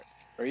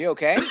Are you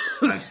okay?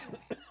 I,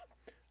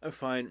 I'm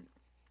fine.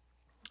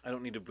 I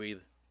don't need to breathe.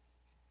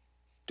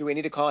 Do we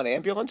need to call an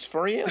ambulance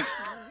for you?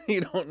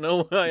 You don't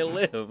know where I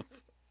live.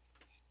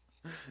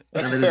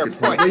 That's that a is fair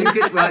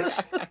good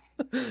point.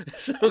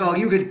 point. Well,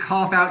 you could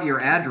cough out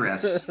your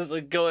address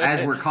Like, go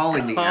ahead. as we're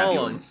calling the Call 'em.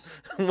 ambulance.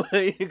 What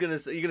are you gonna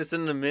say? You gonna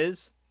send the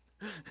Miz?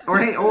 Or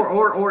hey,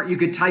 or you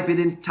could type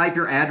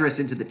your address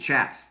into the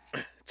chat.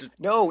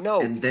 No.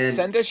 And then-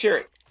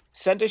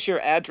 Send us your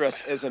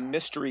address as a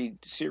mystery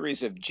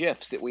series of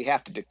GIFs that we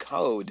have to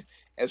decode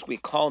as we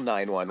call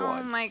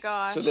 911. Oh my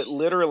gosh. So that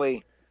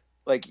literally,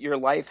 like, your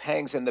life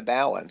hangs in the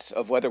balance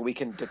of whether we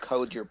can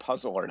decode your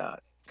puzzle or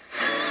not.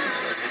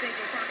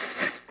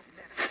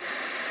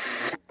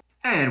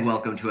 And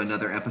welcome to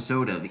another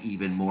episode of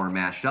Even More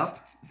Mashed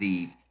Up,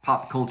 the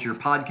pop culture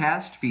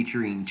podcast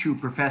featuring two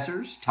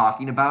professors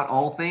talking about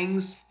all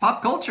things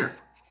pop culture.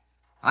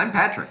 I'm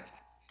Patrick,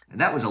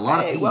 and that was a lot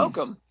of Hey, P's.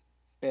 welcome.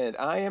 And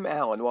I am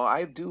Alan. Well,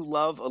 I do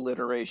love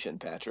alliteration,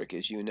 Patrick,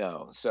 as you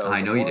know. So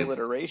I the know you more do.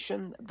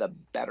 alliteration, the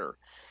better.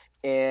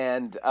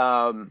 And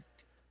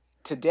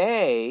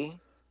today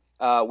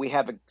we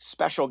have a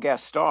special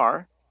guest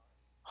star,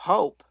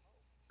 Hope,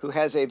 who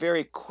has a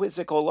very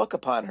quizzical look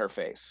upon her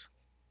face.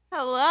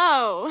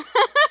 Hello.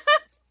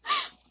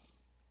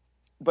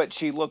 But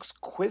she looks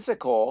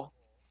quizzical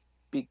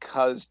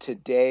because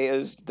today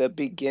is the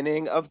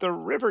beginning of the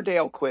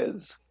Riverdale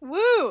quiz.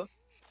 Woo.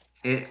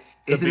 Isn't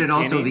it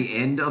also beginning? the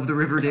end of the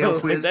Riverdale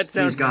quiz? That Please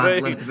sounds God,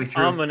 very let the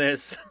victory.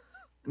 ominous.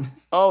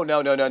 Oh,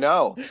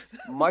 no.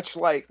 Much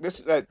like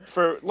this,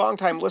 for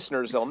longtime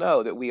listeners, they'll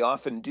know that we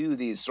often do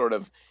these sort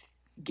of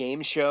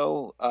game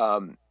show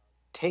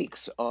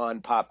takes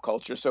on pop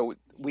culture. So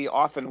we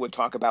often would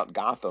talk about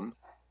Gotham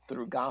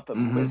through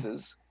Gotham Mhm.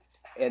 quizzes.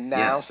 And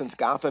now, Yes. since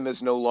Gotham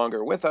is no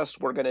longer with us,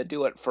 we're going to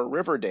do it for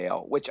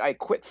Riverdale, which I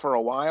quit for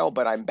a while,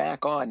 but I'm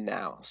back on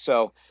now.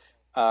 So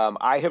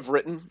I have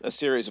written a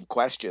series of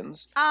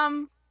questions.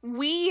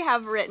 We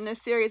have written a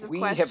series of We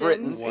questions. have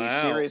written- A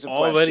Wow. series of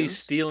Already questions.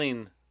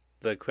 stealing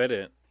the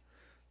credit.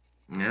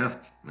 Yeah.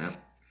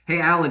 Hey,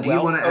 Alan, do you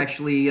Well, want to okay.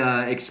 actually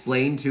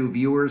explain to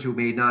viewers who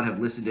may not have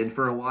listened in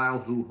for a while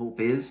who Hope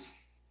is?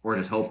 Or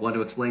does Hope want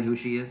to explain who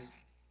she is?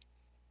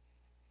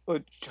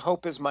 Which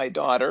Hope is my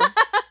daughter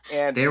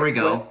and There we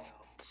go.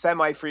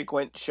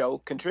 semi-frequent show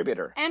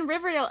contributor. And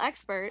Riverdale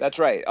expert. That's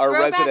right. Our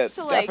Throwback resident,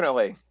 to, like,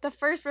 definitely the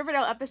first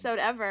Riverdale episode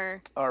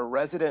ever. our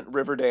resident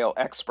Riverdale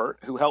expert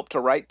who helped to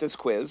write this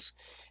quiz,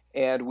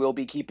 and will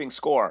be keeping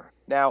score.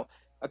 Now,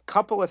 a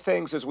couple of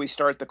things as we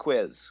start the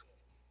quiz.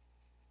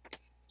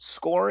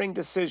 Scoring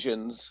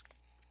decisions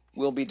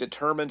will be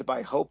determined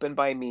by Hope and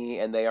by me,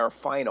 and they are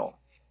final.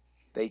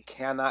 They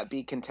cannot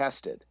be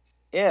contested.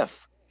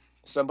 If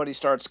somebody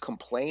starts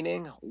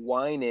complaining,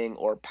 whining,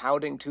 or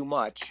pouting too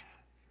much,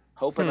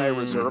 Hope and I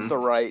reserve the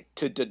right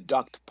to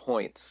deduct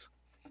points.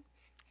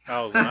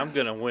 Oh, then I'm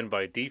gonna win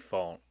by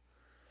default.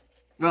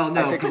 Well,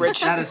 no, I think 'cause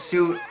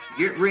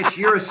Rich- Rich,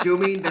 you're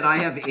assuming that I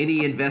have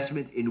any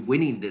investment in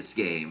winning this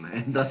game,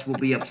 and thus will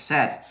be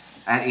upset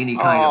at any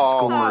kind of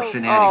score or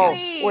shenanigans.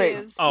 please.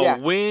 Wait. A Yeah,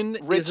 win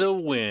Rich- is a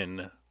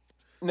win.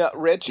 No,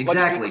 Rich, let's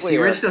Exactly. be See,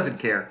 clear. Rich doesn't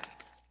care.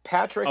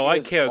 Patrick Oh, I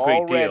is care a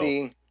great deal.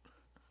 already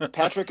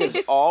Patrick is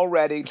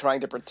already trying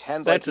to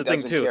pretend like That's he the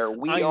thing doesn't too. care.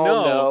 We I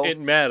all know it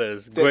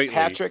matters that greatly.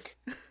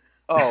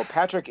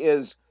 Patrick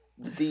is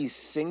the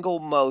single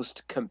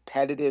most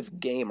competitive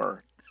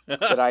gamer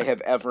that I have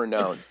ever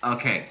known.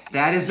 Okay,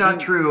 that is not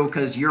true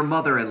because your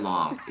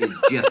mother-in-law is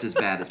just as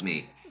bad as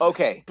me.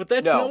 Okay. But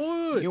that's no,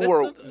 not you that's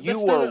were not, that's you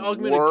not were an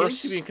argument worse.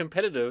 against you being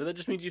competitive. That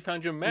just means you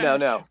found your match.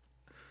 No.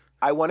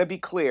 I want to be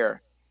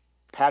clear.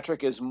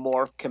 Patrick is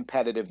more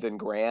competitive than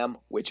Graham,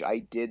 which I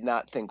did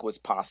not think was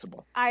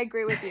possible. I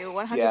agree with you.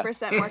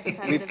 100% more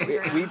competitive than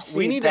Graham. We've We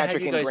seen need to have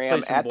Patrick you and guys Graham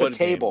play some at the board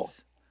table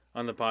games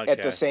on the podcast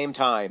at the same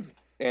time,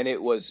 and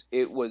it was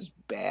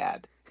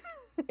bad.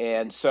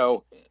 And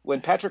so when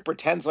Patrick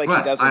pretends like he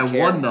But doesn't I care,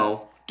 won,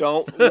 though.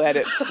 don't let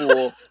it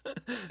fool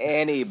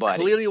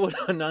anybody. Clearly,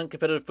 what a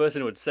non-competitive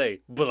person would say.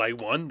 But I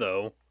won,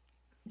 though.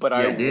 But Yeah,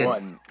 I I did.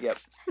 won. Yep.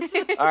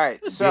 All right.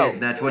 So Yeah,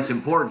 that's what's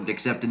important,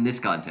 except in this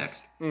context.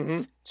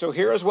 So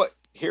here is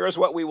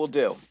what we will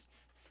do.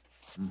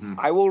 Mhm.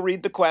 I will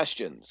read the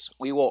questions.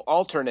 We will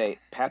alternate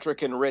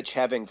Patrick and Rich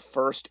having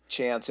first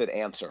chance at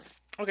answer.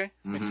 Okay,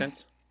 makes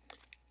sense.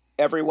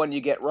 Everyone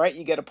you get right,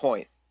 you get a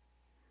point.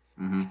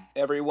 Mm-hmm.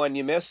 Everyone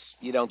you miss,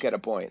 you don't get a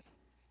point.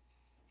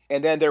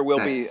 And then there will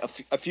be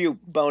a few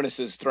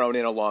bonuses thrown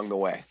in along the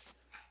way.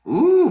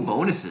 Ooh,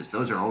 bonuses.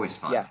 Those are always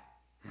fun. Yeah.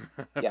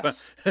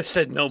 Yes.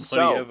 Said nobody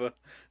So- ever.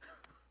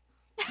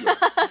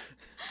 Yes.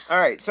 All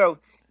right. So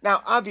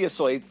now,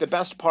 obviously, the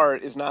best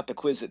part is not the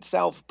quiz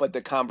itself, but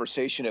the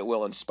conversation it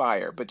will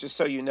inspire. But just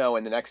so you know,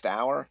 in the next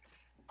hour,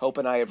 Hope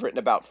and I have written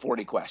about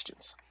 40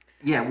 questions.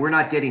 Yeah, we're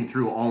not getting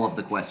through all of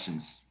the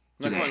questions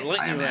Look, today, I'm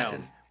letting I you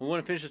imagine. down. We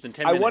want to finish this in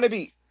 10 I minutes.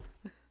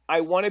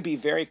 want to be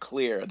very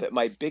clear that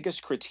my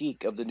biggest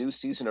critique of the new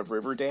season of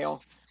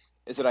Riverdale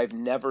is that I've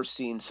never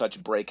seen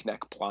such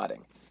breakneck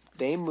plotting.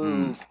 They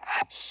move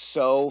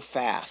so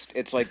fast.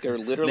 It's like they're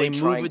literally They move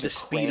trying with to the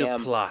speed of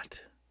cram. plot.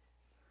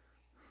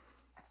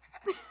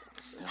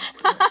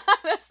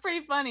 That's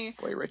pretty funny.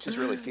 Boy, Rich is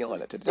really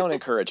feeling it. Don't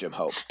encourage him,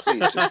 Hope.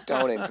 Please, just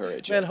don't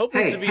encourage him. Man, Hope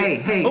needs to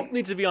be. Hope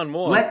needs to be on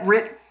more. Let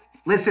Rich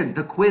listen.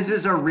 The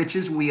quizzes are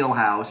Rich's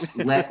wheelhouse.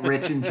 Let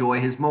Rich enjoy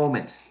his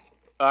moment.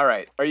 All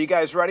right, are you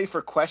guys ready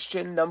for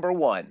question number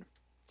 1?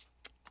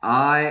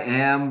 I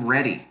am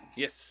ready.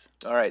 Yes.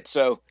 All right,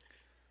 so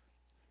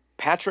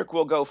Patrick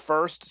will go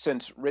first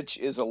since Rich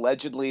is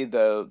allegedly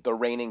the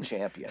reigning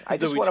champion. I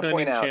just want to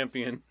point out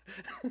champion.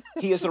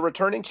 he is the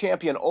returning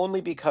champion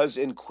only because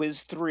in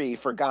quiz 3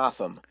 for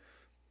Gotham,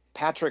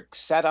 Patrick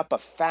set up a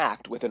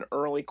fact with an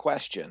early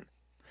question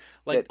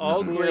that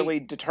clearly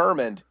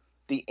determined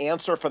the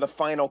answer for the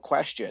final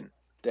question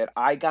that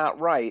I got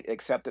right,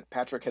 except that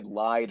Patrick had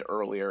lied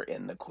earlier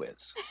in the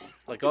quiz.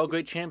 Like all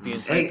great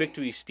champions, my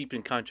victory is steeped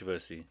in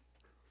controversy.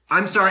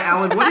 I'm sorry,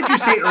 Alan. What did you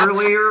say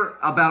earlier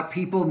about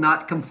people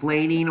not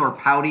complaining or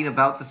pouting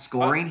about the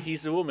scoring?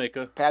 He's the rule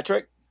maker.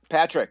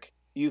 Patrick,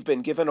 you've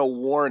been given a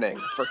warning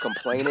for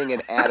complaining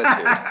and attitude.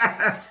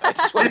 I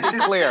just want to be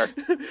clear.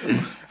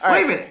 All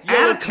right. Wait a minute,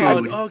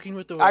 attitude.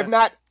 With the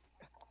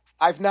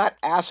I've not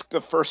asked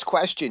the first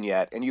question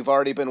yet, and you've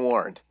already been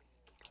warned.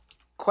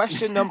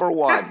 Question number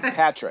 1,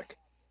 Patrick.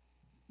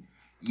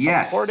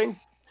 Yes.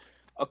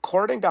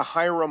 According to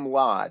Hiram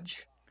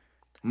Lodge,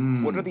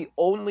 what are the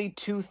only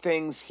 2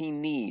 things he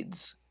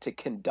needs to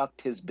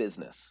conduct his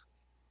business?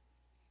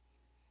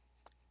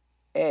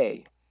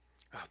 A.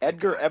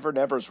 Edgar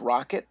Evernever's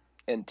rocket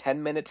and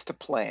 10 minutes to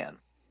plan.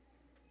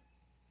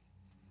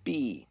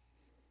 B.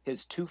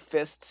 His 2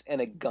 fists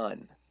and a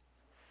gun.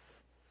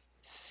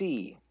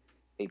 C.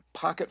 A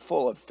pocket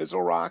full of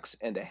fizzle rocks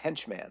and a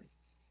henchman.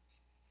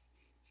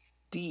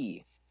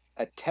 D.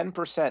 A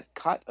 10%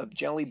 cut of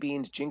Jelly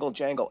Bean's Jingle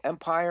Jangle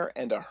Empire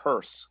and a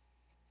hearse.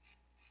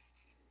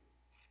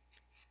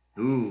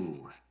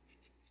 Ooh.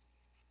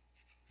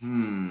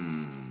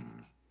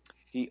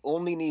 He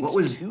only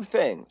needs 2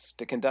 things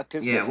to conduct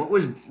his business.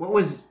 What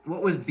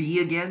was B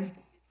again?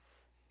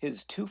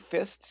 His 2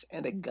 fists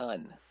and a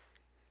gun.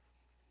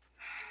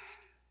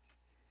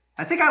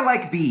 I think I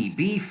like B.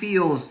 B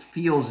feels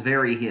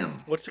very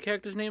him. What's the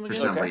character's name again?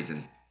 For some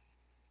reason.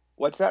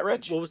 What's that,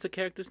 Rich? What was the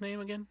character's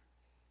name again?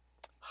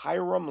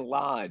 Hiram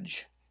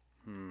Lodge.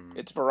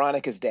 It's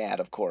Veronica's dad,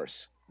 of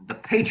course. The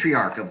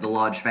patriarch of the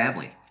Lodge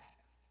family.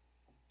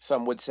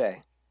 Some would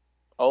say.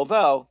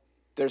 Although,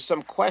 there's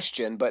some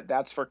question, but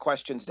that's for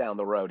questions down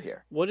the road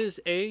here. What is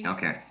A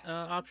okay.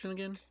 Option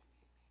again?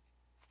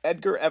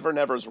 Edgar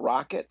Evernever's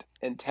rocket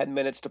and 10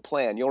 minutes to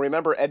plan. You'll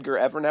remember Edgar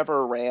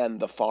Evernever ran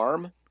The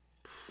Farm,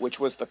 which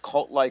was the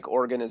cult-like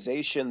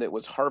organization that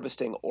was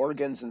harvesting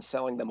organs and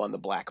selling them on the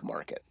black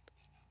market.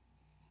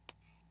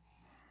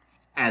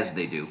 As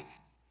they do.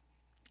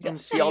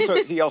 Yes.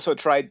 He also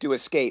tried to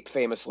escape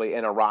famously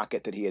in a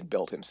rocket that he had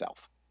built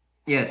himself.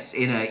 Yes,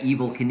 in a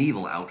Evel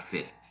Knievel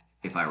outfit,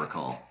 if I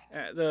recall.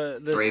 Or a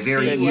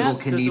very Evel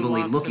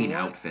Knievel-y looking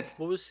outfit.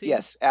 What was C?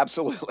 Yes,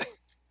 absolutely.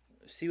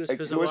 C was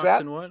fizzle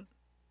rocks and what?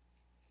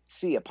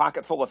 C, a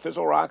pocket full of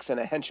fizzle rocks and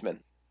a henchman.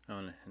 Oh,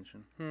 and a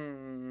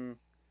henchman.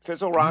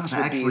 Fizzle rocks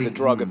would be the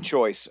drug of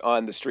choice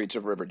on the streets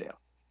of Riverdale.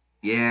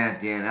 Yeah,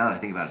 now that I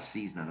think about it,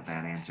 C's not a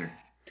bad answer.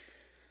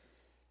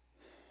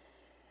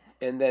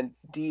 And then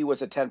D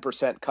was a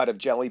 10% cut of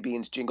Jelly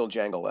Bean's Jingle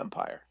Jangle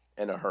Empire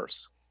and a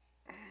hearse.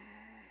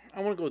 I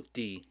want to go with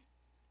D.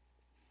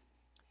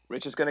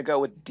 Rich is going to go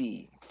with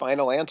D.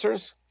 Final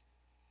answers?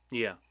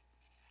 Yeah.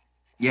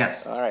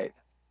 Yes. All right.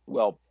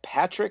 Well,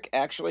 Patrick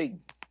actually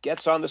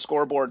gets on the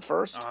scoreboard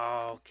first.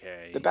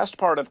 Okay. The best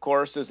part, of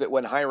course, is that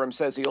when Hiram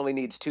says he only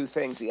needs 2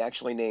 things, he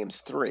actually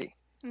names 3.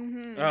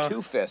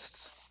 2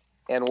 fists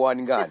and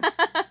 1 gun.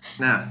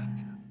 Nah.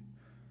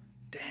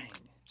 Dang.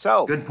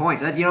 So good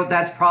point.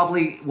 That's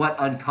probably what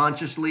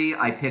unconsciously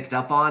I picked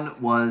up on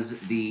was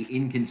the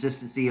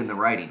inconsistency in the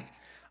writing.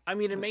 I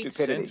mean, it makes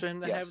sense for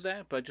him to have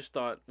that, but I just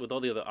thought with all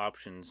the other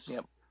options, make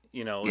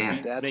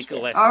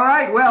it less. All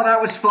right, well,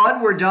 that was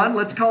fun. We're done.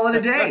 Let's call it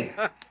a day.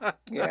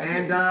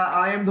 And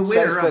I am the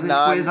winner of this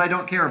quiz I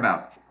don't care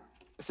about.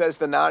 Says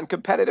the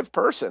non-competitive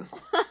person.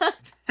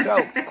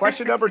 So,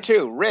 question number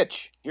 2.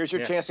 Rich, here's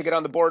your chance to get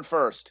on the board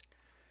first.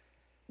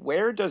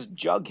 Where does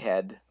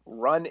Jughead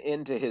run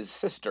into his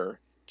sister,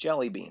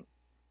 Jelly Bean?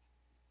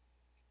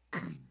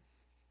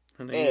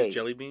 Her name is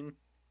Jelly Bean?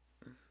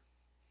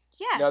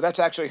 Yes. No, that's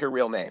actually her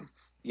real name.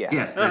 Yeah.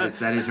 Yes, that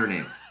is her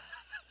name.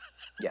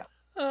 Yeah.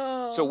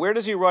 So where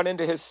does he run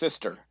into his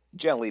sister,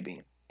 Jelly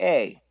Bean?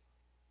 A,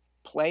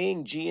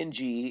 playing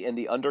G&G in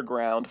the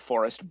underground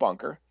forest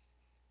bunker.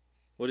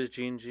 What is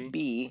G&G?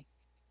 B,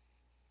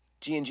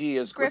 G&G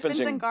is Griffins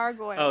and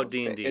Gargoyles. Oh,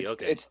 D&D,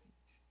 okay. It's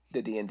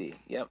the D&D,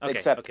 yeah. Okay,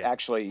 Except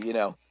actually,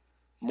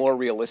 more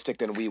realistic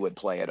than we would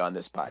play it on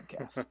this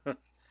podcast.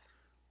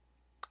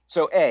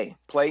 So A,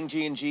 playing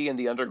G&G in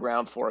the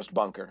underground forest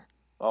bunker,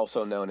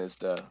 also known as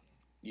the,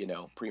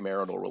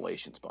 premarital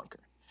relations bunker.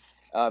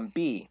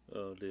 B,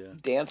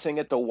 dancing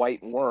at the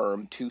White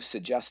Worm too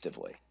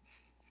suggestively.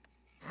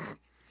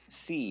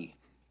 C,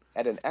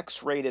 at an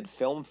X-rated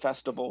film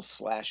festival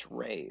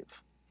 /rave.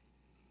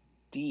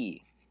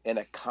 D, in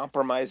a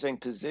compromising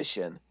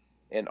position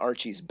in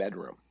Archie's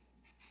bedroom?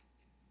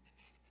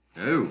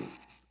 Oh.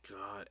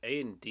 God,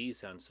 A and D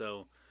sound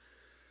so...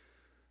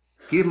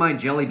 Keep in mind,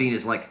 Jelly Bean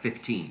is like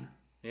 15.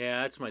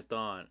 Yeah, that's my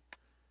thought.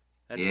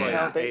 That's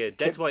Yeah.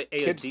 why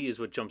A and D is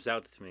what jumps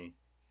out to me.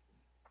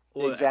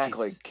 Or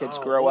exactly. Actually, kids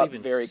grow up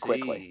very C.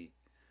 quickly.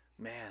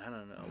 Man, I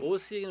don't know. What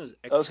was C again? It was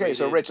X-rated. Okay,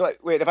 so Rich,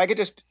 wait, if I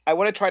could I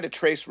want to try to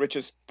trace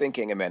Rich's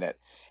thinking a minute.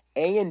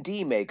 A and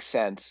D makes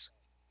sense,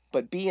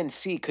 but B and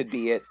C could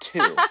be it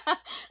too.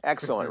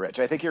 Excellent, Rich.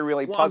 I think you're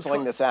really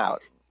puzzling this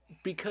out.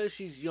 Because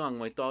she's young,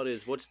 my thought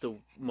is, what's the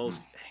most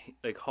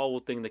horrible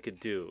thing they could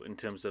do in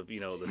terms of the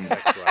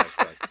sexual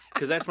aspect?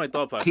 Because that's my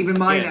thought process. Keep in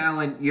mind,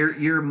 Alan,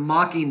 you're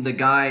mocking the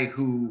guy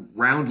who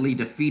roundly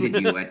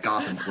defeated you at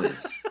Gotham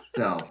Quiz.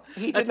 So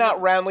he did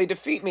not roundly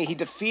defeat me. He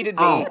defeated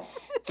me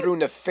through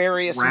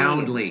nefarious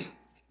means.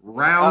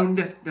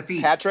 Round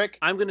defeat. Patrick,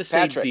 I'm going to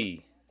say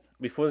D.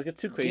 Before they get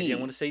too crazy, I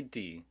want to say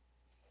D.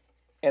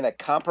 In a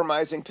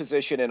compromising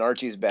position in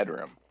Archie's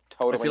bedroom.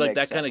 Totally. I feel like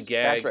that sense. kind of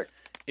gag Patrick.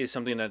 Is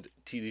something that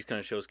these kind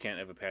of shows can't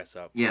ever pass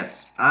up.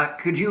 Yes.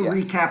 Could you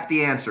recap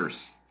the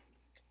answers?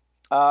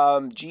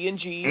 G and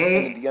G.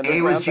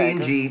 A was G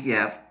and G.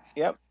 Yeah.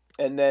 Yep.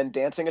 And then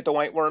Dancing at the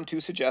White Worm too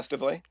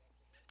suggestively.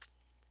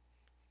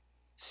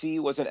 C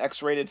was an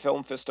X-rated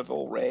film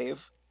festival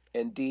rave,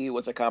 and D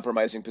was a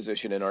compromising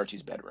position in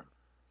Archie's bedroom.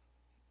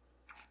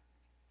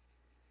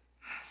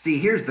 See,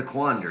 here's the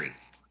quandary.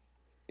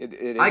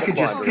 I could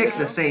just pick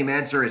the same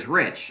answer as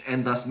Rich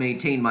and thus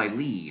maintain my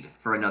lead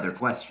for another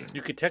question.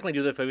 You could technically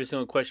do that for every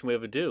single question we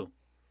ever do.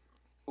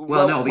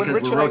 Well, no,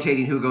 because we're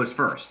rotating who goes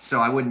first, so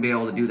I wouldn't be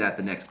able to do that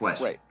the next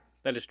question. Right.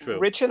 That is true.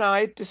 Rich and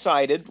I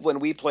decided when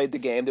we played the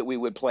game that we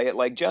would play it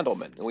like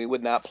gentlemen, and we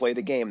would not play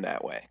the game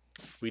that way.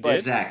 We did?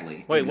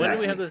 Exactly. Wait, when did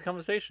we have this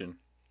conversation?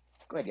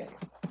 Go ahead, Daniel.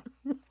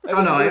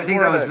 I think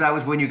that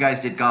was when you guys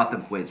did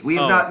Gotham Quiz. We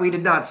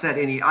did not set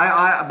any. But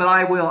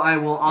I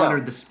will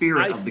honor the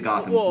spirit of the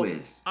Gotham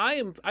Quiz.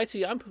 I'm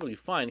perfectly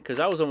fine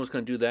because I was almost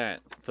going to do that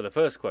for the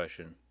first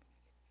question.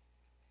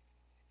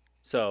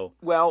 So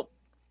no.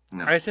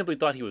 I simply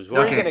thought he was wrong.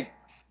 Where are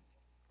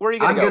you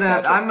going to go?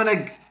 I'm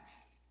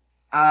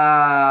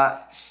gonna.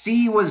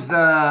 C was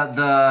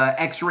the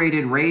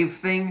X-rated rave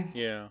thing.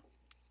 Yeah.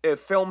 A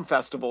film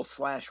festival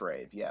 /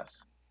 rave.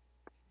 Yes.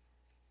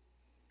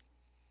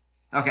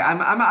 Okay, I'm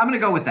gonna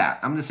go with that.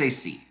 I'm gonna say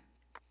C.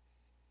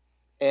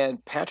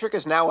 And Patrick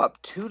is now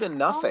up 2-0.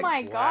 Oh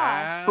my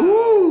gosh! Wow.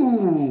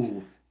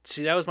 Ooh.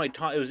 See, that was my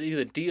time. It was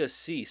either D or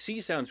C.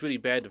 C sounds really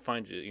bad to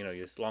find your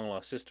long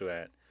lost sister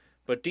at,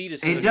 but D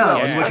just. It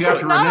does. Yeah. What you have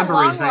to remember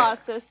is that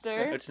lost sister.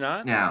 It's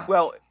not. Yeah.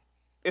 Well,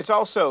 it's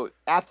also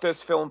at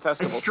this film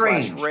festival /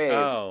 rave.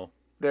 Oh.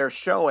 They're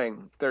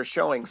showing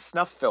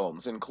snuff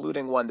films,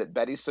 including one that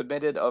Betty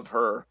submitted of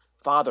her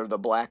father, the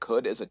Black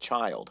Hood, as a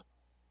child.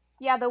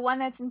 Yeah, the one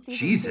that's in season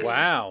 2. Jesus.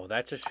 Wow,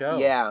 that's a show.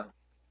 Yeah.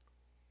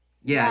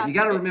 Yeah, you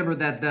got to remember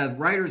that the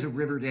writers of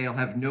Riverdale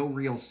have no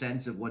real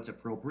sense of what's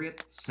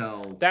appropriate.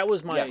 So that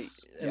was my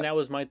that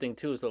was my thing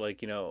too. Is that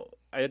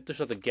I just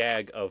thought the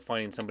gag of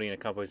finding somebody in a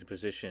compromising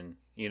position,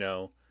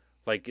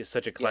 it's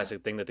such a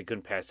classic thing that they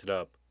couldn't pass it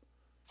up.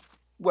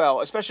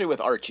 Well, especially with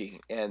Archie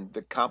and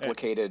the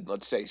complicated,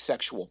 let's say,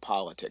 sexual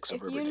politics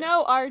of Riverdale. You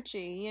know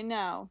Archie,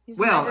 He's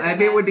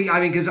it would be,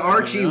 because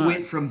Archie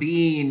went from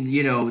being,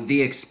 the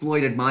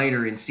exploited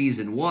minor in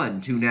season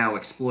 1 to now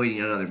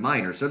exploiting another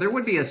minor. So there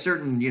would be a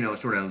certain,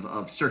 sort of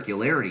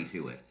circularity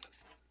to it.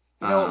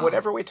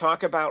 Whenever we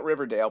talk about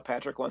Riverdale,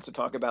 Patrick wants to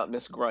talk about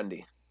Miss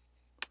Grundy.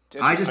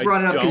 I just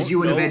brought it up because you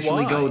would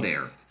eventually go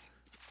there.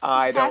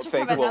 I don't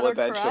think we'll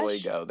eventually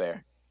go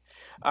there.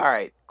 All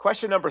right.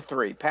 Question number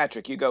 3.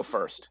 Patrick, you go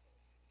first.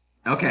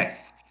 Okay.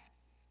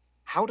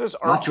 How does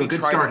Archie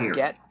try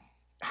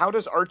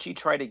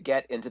to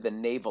get into the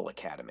Naval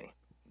Academy?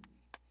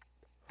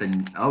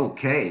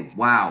 Okay.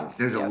 Wow.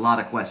 There's a lot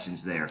of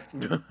questions there.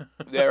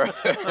 There are.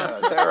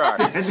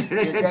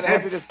 You're going to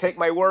have to just take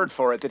my word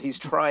for it that he's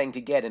trying to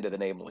get into the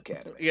Naval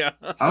Academy. Yeah.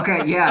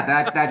 Okay, yeah,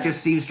 that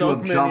just seems to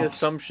have jumped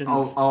assumptions. A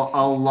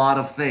lot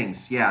of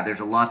things. Yeah,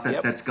 there's a lot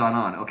that's gone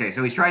on. Okay,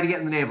 so he's trying to get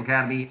in the Naval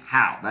Academy.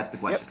 How? That's the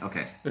question.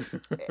 Yep.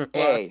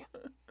 Okay.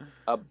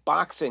 A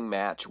boxing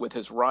match with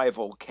his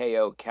rival,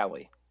 K.O.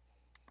 Kelly.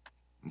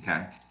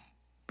 Okay.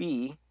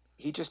 B,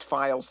 he just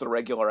files the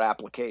regular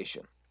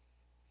application.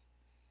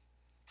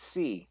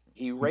 C,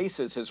 he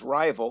races his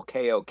rival,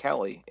 K.O.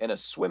 Kelly, in a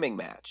swimming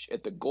match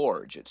at the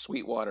Gorge at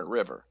Sweetwater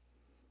River.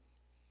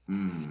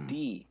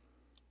 D,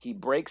 he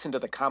breaks into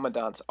the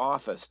commandant's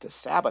office to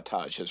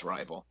sabotage his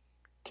rival,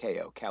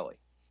 K.O. Kelly.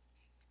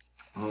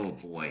 Oh,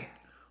 boy.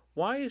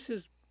 Why is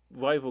his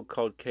rival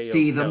called K.O.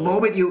 See, Kelly? the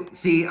moment you...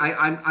 See,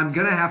 I'm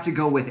going to have to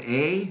go with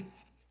A,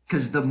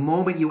 because the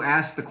moment you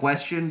asked the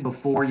question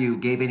before you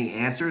gave any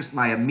answers,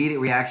 my immediate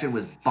reaction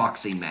was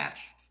boxing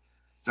match.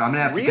 So I'm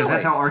gonna have to, because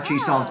that's how Archie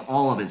solves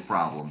all of his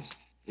problems,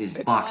 is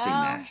boxing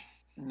match.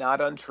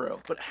 Not untrue.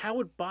 But how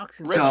would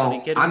boxing?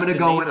 So I'm gonna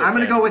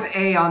go with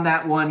A on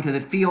that one because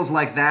it feels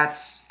like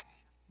that's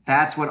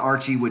what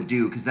Archie would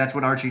do, because that's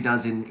what Archie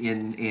does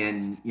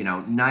in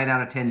 9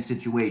 out of 10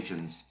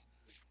 situations.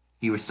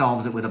 He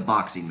solves it with a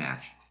boxing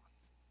match.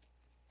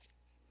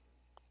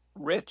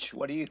 Rich,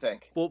 what do you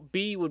think? Well,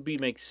 B would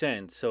make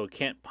sense, so it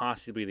can't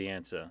possibly be the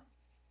answer.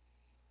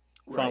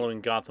 Right.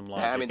 Following Gotham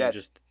logic and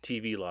just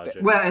TV logic.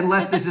 Well,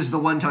 unless this is the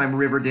one time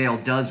Riverdale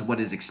does what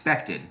is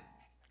expected,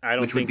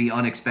 which would be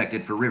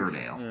unexpected for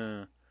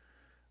Riverdale.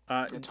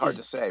 It's hard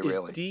to say,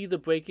 really. Is D the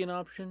break-in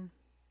option?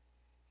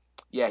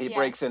 Yeah, he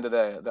breaks into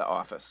the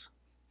office.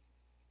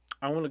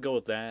 I want to go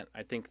with that.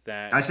 I think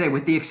that... I say,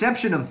 with the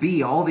exception of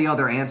B, all the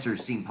other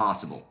answers seem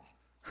possible.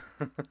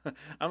 I'm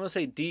going to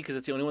say D because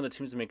it's the only one that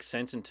seems to make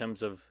sense in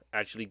terms of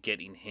actually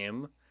getting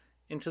him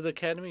into the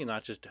academy and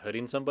not just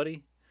hurting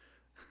somebody.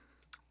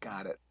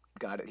 Got it.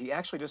 He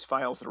actually just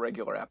files the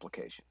regular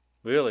application.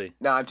 Really?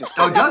 No, I'm just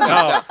kidding. Oh, does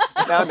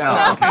he?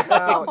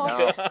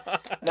 No.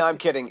 No, I'm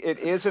kidding. It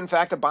is, in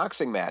fact, a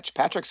boxing match.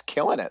 Patrick's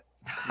killing it.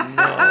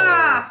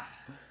 No.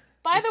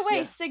 By the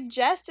way,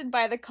 suggested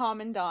by the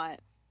Commandant.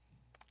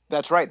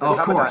 That's right. The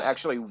Commandant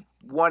actually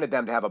wanted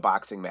them to have a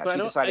boxing match. He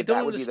decided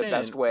that would be the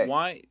best way.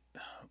 Why?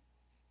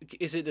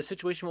 Is it a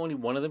situation where only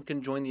one of them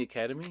can join the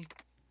academy?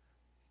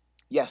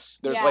 Yes,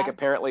 there's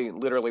apparently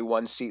literally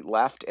one seat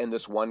left, and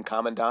this one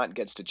Commandant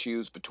gets to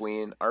choose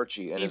between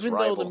Archie and his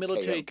rival. Even though the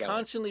military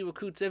constantly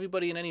recruits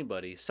everybody and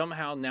anybody,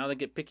 somehow now they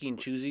get picky and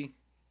choosy.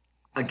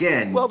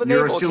 Again,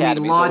 you're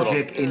assuming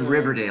logic in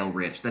Riverdale,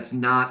 Rich. That's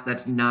not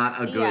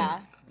a good...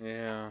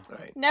 Yeah.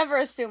 Right. Never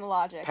assume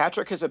logic.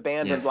 Patrick has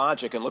abandoned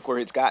logic, and look where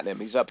it's gotten him.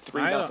 He's up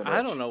 3-0.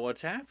 I don't know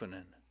what's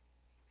happening.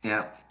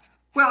 Yeah.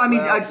 Well, I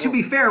mean, to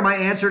be fair, my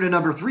answer to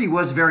number 3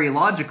 was very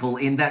logical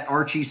in that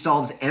Archie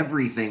solves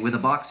everything with a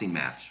boxing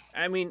match.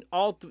 I mean,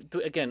 all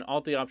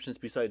the options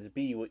besides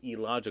B were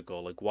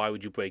illogical. Like, why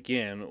would you break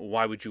in?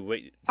 Why would you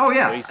wait? Oh,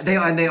 yeah.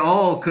 They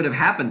all could have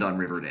happened on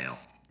Riverdale.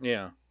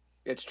 Yeah.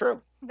 It's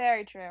true.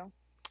 Very true.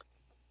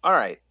 All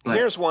right.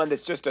 Here's one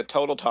that's just a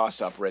total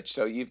toss-up, Rich.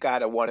 So you've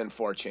got a 1 in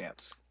 4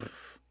 chance.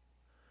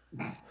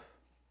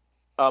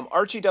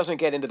 Archie doesn't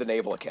get into the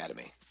Naval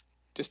Academy.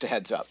 Just a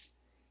heads up.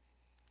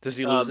 Does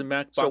he lose a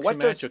boxing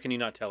match, or can you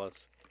not tell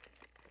us?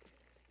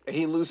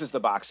 He loses the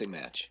boxing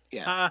match,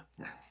 yeah.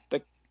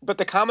 But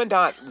the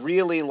Commandant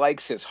really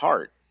likes his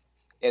heart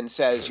and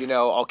says,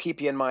 I'll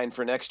keep you in mind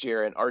for next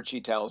year, and Archie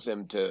tells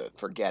him to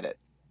forget it.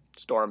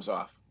 Storms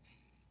off.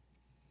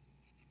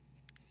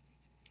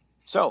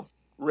 So,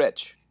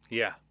 Rich.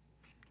 Yeah.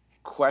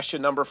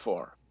 Question number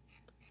 4.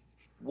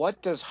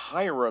 What does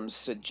Hiram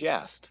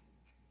suggest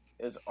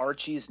is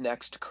Archie's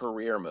next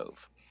career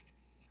move?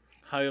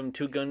 Hiram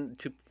two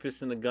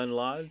fists in the gun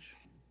lodge?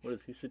 What does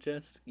he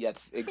suggest?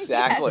 Yes,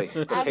 exactly. Yes,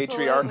 the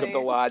patriarch of the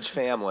Lodge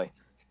family.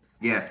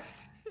 Yes.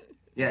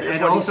 Yeah,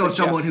 and also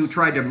someone who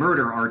tried to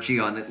murder Archie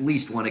on at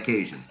least one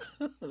occasion.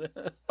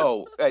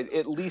 Oh,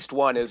 at least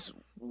one is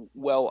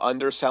well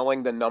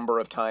underselling the number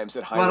of times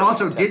that Hiram. Well, and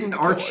also, didn't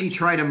Archie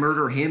try to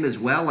murder him as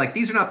well? Like,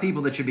 these are not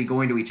people that should be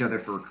going to each other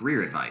for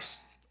career advice.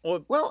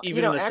 Or well,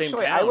 even in the actually,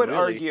 same town, I would really.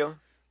 argue,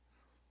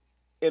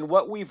 in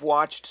what we've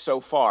watched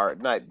so far,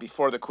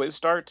 before the quiz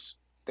starts,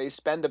 they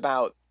spend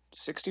about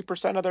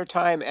 60% of their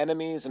time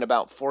enemies and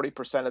about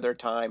 40% of their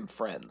time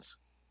friends.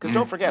 Because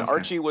don't forget,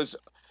 Archie was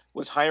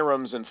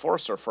Hiram's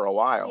enforcer for a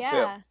while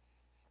too.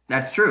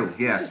 That's true.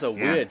 Yeah. This is a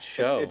weird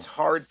show. It's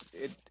hard.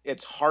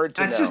 It's hard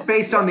to know. That's just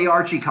based on the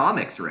Archie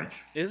comics, Rich.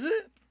 Is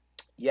it?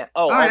 Yeah.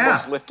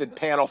 Almost lifted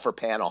panel for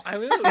panel. I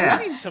remember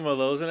reading some of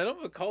those, and I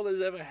don't recall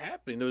this ever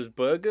happening. There was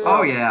burgers.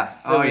 Oh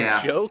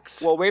yeah.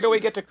 Jokes. Well, wait till we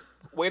get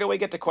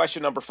to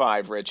question number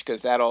 5, Rich,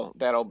 because that'll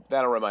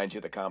remind you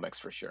of the comics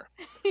for sure.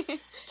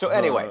 So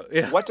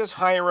anyway, what does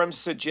Hiram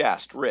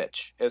suggest,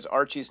 Rich, as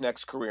Archie's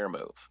next career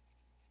move?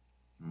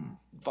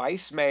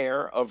 Vice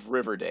mayor of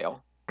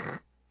Riverdale,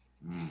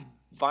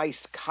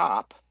 vice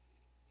cop,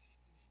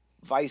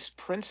 vice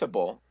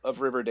principal of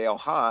Riverdale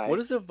High. What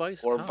is a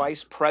vice or cop?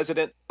 Vice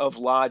president of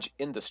Lodge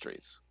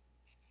Industries?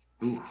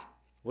 Ooh.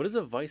 What is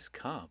a vice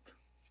cop?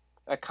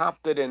 A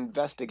cop that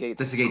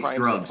investigates crimes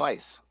drugs. and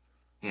vice.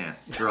 Yeah,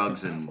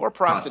 drugs and or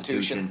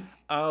prostitution.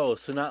 Oh,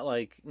 so not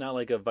like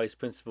a vice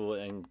principal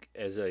and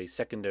as a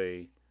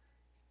secondary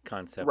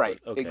concept. Right.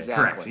 Okay.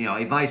 Exactly.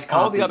 Correct. A vice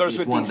cop. All the others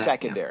would be that,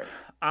 secondary.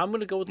 I'm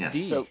gonna go with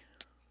D. So,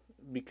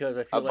 because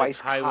I feel like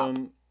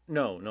Hiram.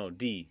 No,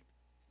 D.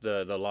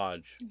 The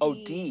lodge. Oh,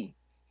 D.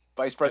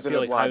 Vice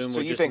president of Lodge. Hiram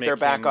so you think they're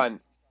back on?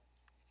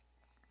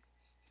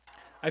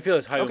 I feel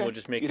like Hiram would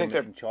just make him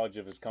they're in charge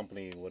of his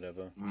company or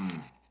whatever.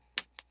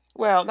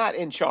 Well, not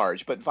in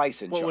charge, but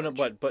vice in charge.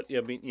 But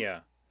I mean, yeah.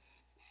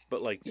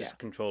 But like just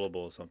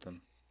controllable or something.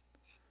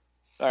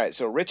 All right,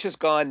 so Rich has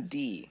gone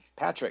D.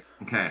 Patrick.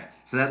 Okay,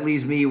 so that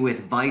leaves me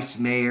with vice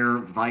mayor,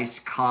 vice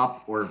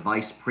cop, or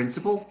vice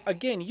principal.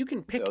 Again, you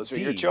can pick Those D. are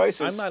your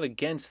choices. I'm not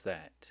against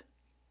that.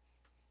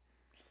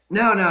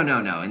 No.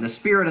 In the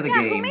spirit of the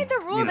game. Yeah, who made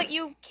the rule that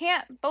you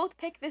can't both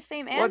pick the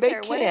same answer? Well, they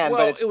can,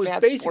 but it's it was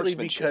bad basically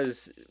sportsmanship.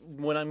 because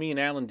when me and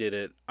Alan did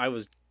it, I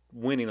was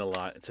winning a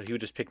lot, so he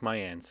would just pick my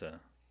answer.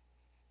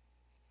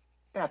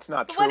 That's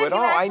not But what true if at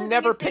you all. I actually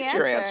never think it's the picked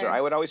your answer? answer.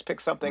 I would always pick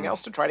something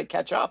else to try to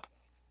catch up.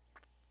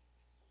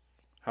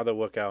 How'd that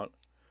work out?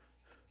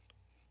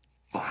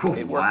 Oh,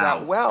 It worked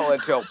out well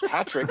until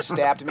Patrick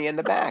stabbed me in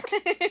the back.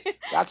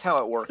 That's how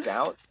it worked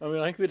out. I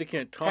mean, I really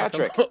can't talk.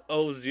 Patrick. I'm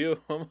 0-0.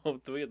 I'm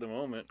 0-3 at the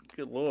moment.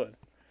 Good lord.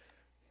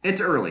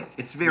 It's early.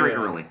 It's very Yeah.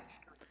 early.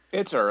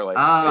 It's early.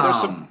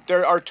 Um,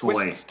 There are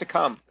twists to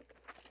come.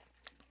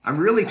 I'm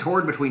really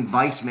torn between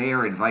vice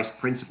mayor and vice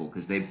principal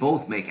because they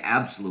both make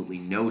absolutely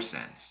no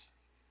sense.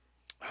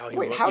 Oh,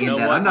 Wait, how does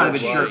I'm not even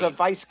sure. a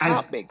vice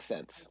cop make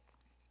sense?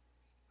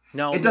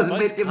 No, It doesn't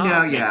make-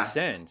 no, yeah. makes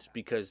sense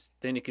because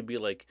then it could be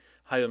like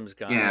Hyam's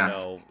got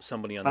Yeah.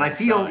 somebody on But the I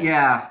feel, side.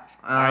 yeah.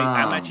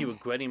 I'm actually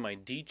regretting my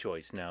D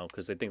choice now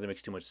because I think that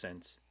makes too much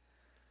sense.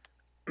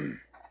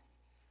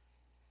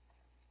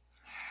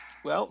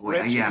 Well,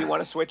 Well, Rich, yeah. if you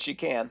want to switch, you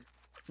can.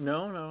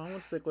 No, I'm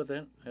gonna stick with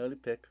it. I already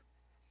picked.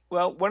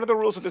 Well, one of the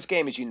rules of this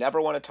game is you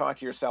never want to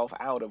talk yourself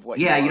out of what.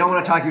 Yeah, you don't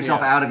want to talk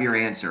yourself Yeah. out of your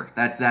answer.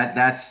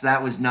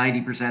 That was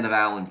 90% of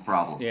Alan's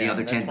problem. Yeah, the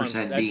other that's why I'm-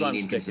 10% that's why being I'm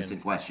inconsistent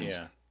sticking. questions.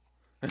 Yeah.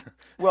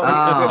 Well,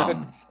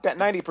 that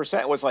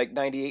 90% was like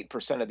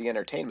 98% of the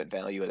entertainment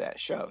value of that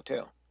show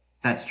too.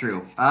 That's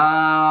true.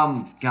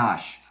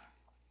 Gosh.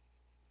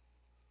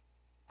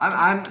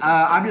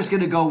 I'm just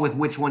gonna go with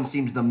which one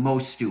seems the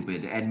most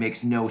stupid and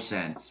makes no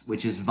sense,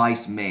 which is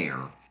vice mayor.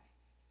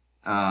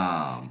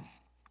 Because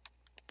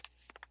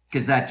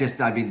that just,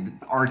 I mean,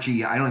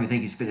 Archie, I don't even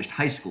think he's finished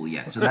high school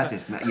yet. So that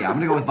just, yeah, I'm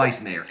gonna go with vice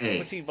mayor. A.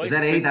 Was he Was vice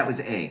that A? That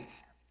principal? was A.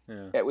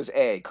 Yeah. It was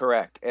A,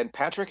 correct. And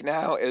Patrick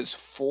now is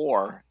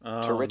 4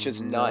 to Rich's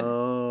none.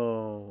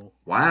 No.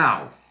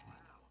 Wow.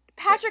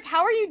 Patrick,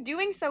 how are you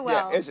doing so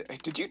well? Yeah,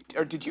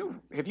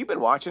 have you been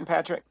watching,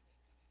 Patrick?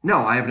 No,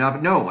 I have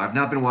not. No, I've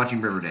not been watching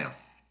Riverdale.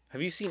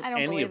 Have you seen I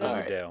don't any of believe it.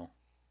 Riverdale?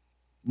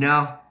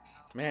 No,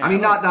 Man, I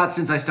mean don't- not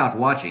since I stopped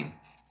watching.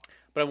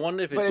 But I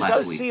wonder if But it Last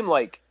does week. seem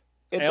like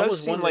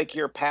always wondered-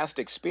 your past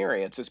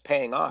experience is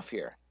paying off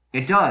here.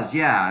 It does,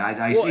 yeah. I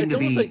well, seem it's to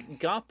be. almost like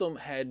Gotham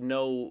had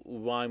no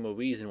rhyme or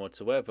reason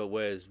whatsoever,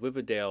 whereas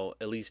Riverdale,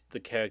 at least the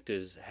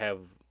characters have.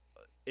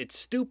 It's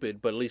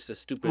stupid, but at least a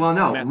stupid. Well,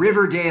 no, method.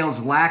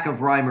 Riverdale's lack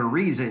of rhyme or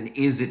reason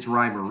is its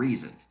rhyme or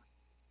reason.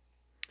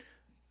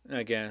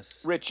 I guess.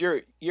 Rich,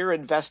 you're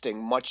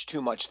investing much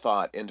too much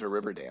thought into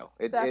Riverdale.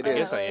 It Definitely.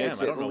 is. Yes, I am.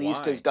 It's I at don't know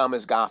least why. as dumb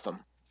as Gotham.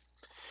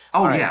 Oh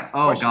All right, yeah.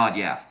 Oh question- God,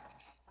 yeah.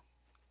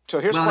 So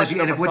here's Well, question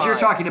if number what 5. you're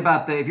talking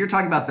about if you're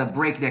talking about the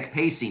breakneck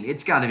pacing,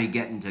 it's got to be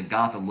getting to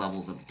Gotham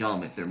levels of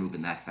dumb if they're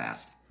moving that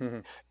fast.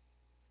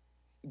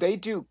 They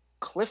do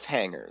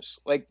cliffhangers.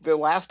 Like the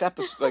last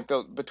episode,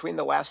 between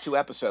the last 2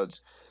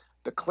 episodes,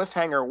 the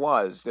cliffhanger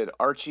was that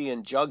Archie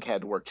and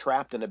Jughead were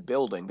trapped in a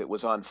building that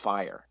was on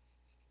fire.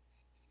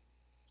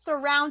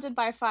 Surrounded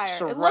by fire.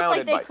 It looked Surrounded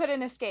like they by-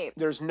 couldn't escape.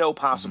 There's no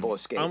possible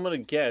escape. I'm gonna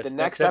guess The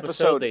next next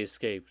episode- they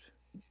escaped.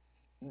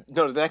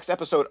 No, the next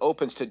episode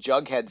opens to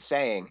Jughead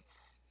saying,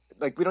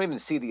 like, we don't even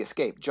see the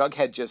escape.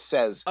 Jughead just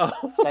says, Oh,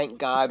 "Thank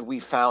God we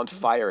found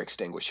fire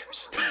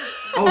extinguishers."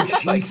 Oh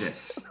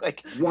Jesus!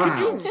 Like,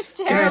 Wow, that is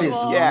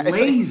Terrible. Yeah, it's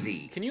like-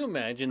 lazy. can you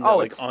imagine that, Oh,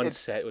 like it's- on it's-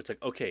 set, it's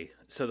like, okay,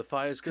 so the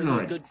fire's good,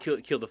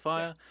 Good. kill the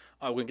fire.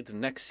 We're gonna get to the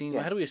next scene.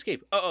 Yeah. How do we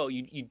escape? Oh,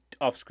 you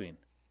off screen.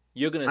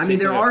 You're gonna. I see mean,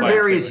 there something are with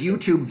fire various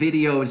extinguisher. YouTube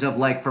videos of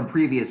like from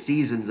previous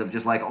seasons of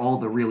just like all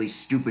the really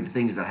stupid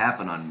things that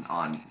happen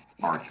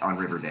on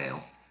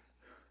Riverdale.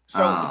 so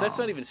that's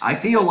not even I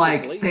stupid, feel that's like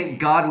just lazy. thank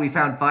God we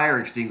found fire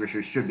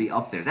extinguishers should be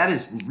up there. That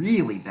is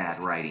really bad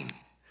writing.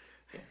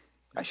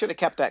 I should have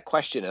kept that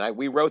question, and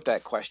we wrote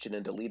that question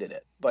and deleted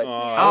it. But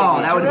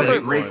Oh, that would have been a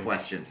remember- great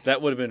question.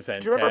 That would have been do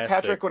fantastic. you remember,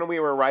 Patrick, when we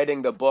were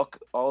writing the book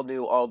All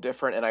New, All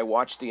Different, and I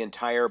watched the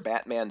entire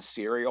Batman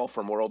serial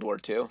from World War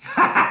II,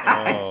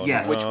 Oh,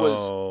 Yes. Which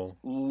was- no.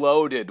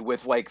 loaded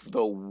with like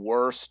the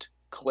worst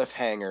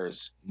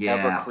cliffhangers Yeah.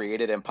 ever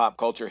created in pop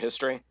culture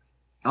history?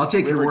 I'll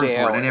take your word for it.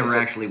 Riverdale I never is a-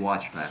 actually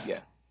watched that. Yeah.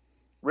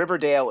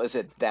 Riverdale is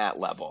at that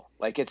level.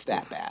 Like, it's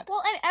that bad.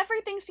 Well, and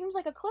everything seems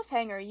like a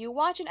cliffhanger. You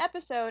watch an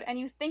episode and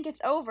you think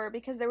it's over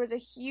because there was a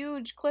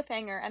huge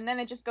cliffhanger, and then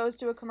it just goes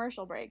to a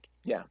commercial break.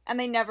 Yeah. And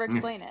they never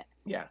explain it.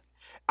 Yeah.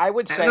 I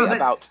would say No, that-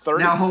 about 30%.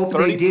 Now, Hope,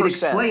 they did 30%.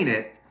 explain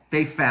it.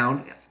 They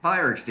found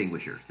fire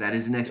extinguishers. That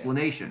is an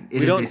explanation. It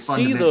We is don't a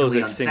see those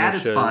fundamentally extinguishers.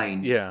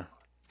 unsatisfying Yeah.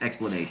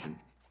 explanation.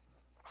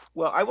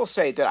 Well, I will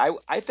say that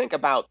I think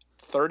about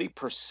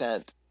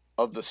 30%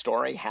 of the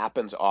story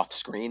happens off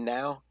screen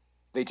now.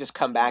 They just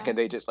come back Yeah. and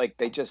they just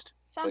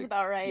Sounds Like,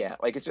 about right. yeah,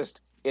 like it's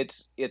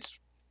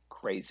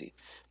crazy.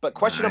 But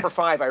question Alright. number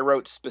 5 I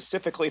wrote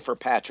specifically for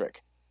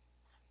Patrick,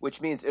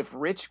 which means if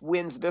Rich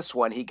wins this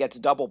one, he gets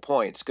double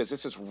points because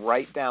this is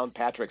right down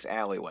Patrick's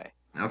alleyway.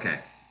 Okay.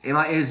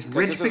 Is this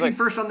Rich is picking like-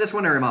 first on this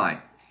one, or am I?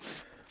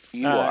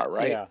 You are,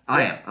 right? Yeah.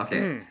 I am.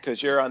 Okay.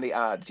 Because you're on the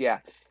odds, yeah.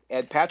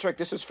 And Patrick,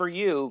 this is for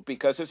you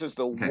because this is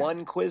the Okay.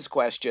 one quiz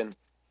question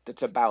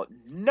that's about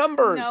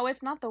numbers. No,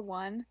 it's not the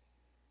one.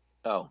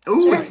 Oh,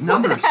 Ooh, sorry. it's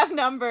numbers. have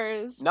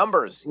numbers.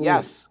 Numbers, Ooh.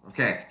 yes.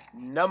 Okay.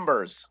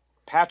 Numbers.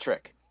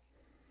 Patrick,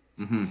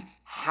 Mm-hmm.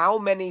 how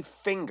many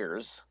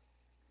fingers?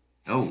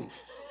 Oh.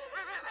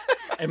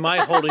 Am I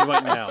holding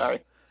right now? Sorry.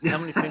 How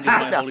many fingers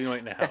am I No. holding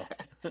right now?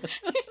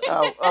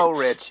 Oh,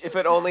 Rich, if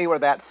it only were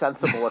that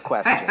sensible a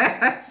question.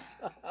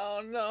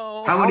 Oh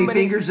no. How many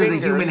fingers does a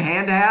human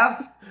hand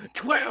have?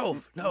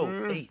 12.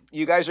 No, 8.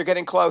 You guys are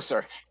getting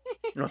closer.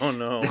 Oh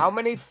no. How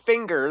many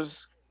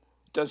fingers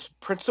does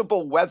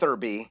Principal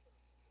Weatherby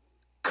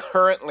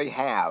currently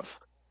have?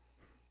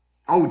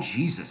 Oh,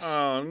 Jesus.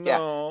 Oh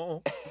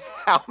no.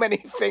 How many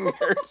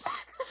fingers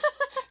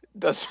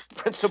does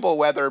Principal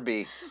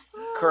Weatherby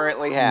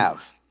currently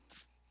have?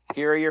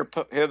 Here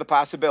are the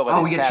possibilities.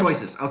 Oh, we get Patrick.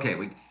 choices. Okay,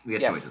 we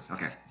get Yes. choices.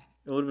 Okay.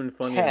 It would have been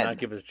funny 10. to not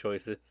give us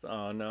choices.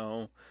 Oh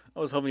no. I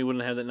was hoping you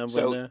wouldn't have that number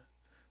So- in there.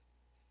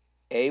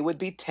 A would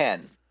be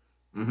 10.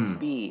 Mm-hmm.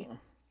 B,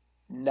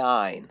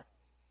 9.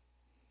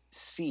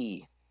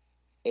 C,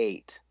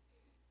 8.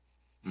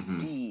 Mm-hmm.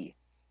 D,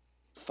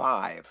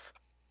 5.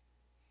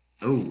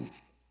 Oh.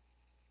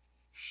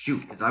 Shoot,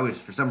 because I was,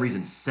 for some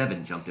reason,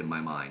 7 jumped in my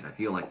mind. I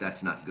feel like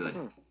that's not good.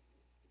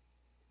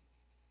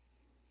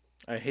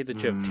 I hate that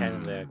you have 10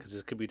 in there because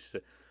this could be just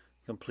a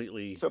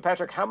completely. So,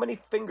 Patrick, how many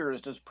fingers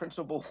does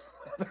Principal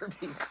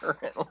Weatherby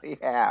currently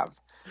have?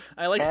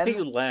 I like 10, how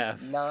you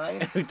laugh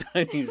 9, every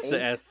time you 8,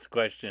 ask this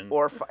question.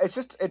 or it's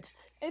It's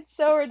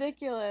so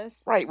ridiculous.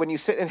 right. When you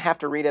sit and have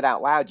to read it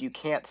out loud, you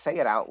can't say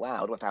it out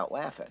loud without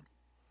laughing.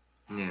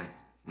 Yeah.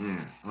 Yeah.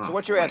 Oh, So,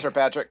 what's your boy. answer,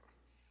 Patrick?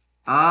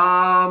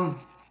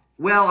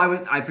 Well,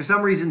 I for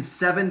some reason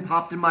 7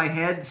 popped in my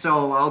head,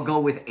 so I'll go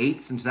with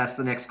 8 since that's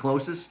the next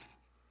closest.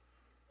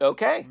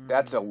 Okay,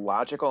 that's a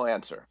logical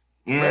answer.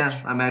 Yeah,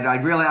 Rich?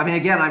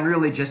 I'm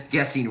really just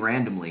guessing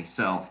randomly.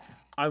 So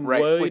I'm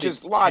Right, worried which is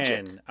it's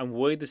logic. 10. I'm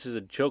worried this is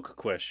a joke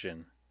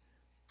question.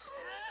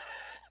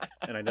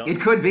 And I don't.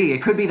 it could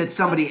be that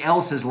somebody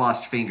else has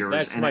lost fingers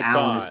That's and my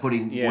Alan is thought,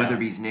 putting yeah.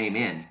 Weatherby's name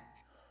in.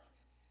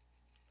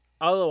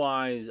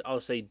 Otherwise,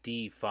 I'll say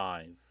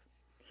D5.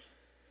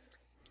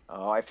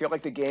 Oh, I feel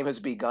like the game has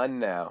begun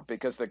now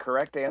because the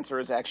correct answer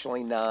is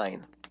actually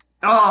 9.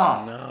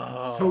 Oh,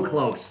 No. so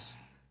close.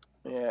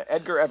 Yeah,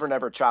 Edgar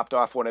Evernever chopped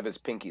off one of his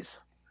pinkies.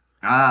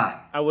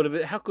 Ah, I would have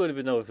been. How could have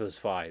been know if it was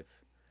 5?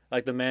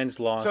 Like the man's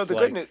lost. So the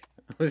like, good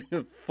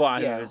news,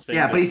 5 Yeah. of his fingers.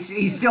 yeah, but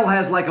he still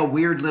has like a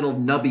weird little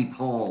nubby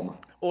palm.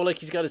 Or like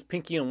he's got his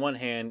pinky in one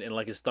hand and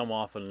like his thumb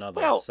off in another.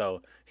 Well,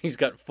 So he's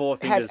got 4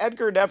 had fingers.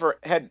 Edgar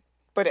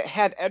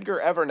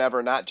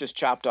Evernever not just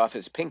chopped off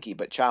his pinky,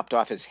 but chopped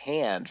off his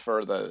hand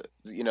for the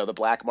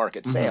black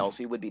market Mhm. sales,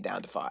 he would be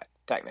down to 5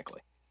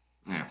 technically.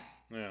 Yeah.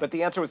 Yeah. But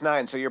the answer was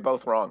 9, so you're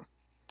both wrong.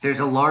 There's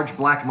a large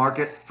black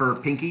market for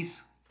pinkies.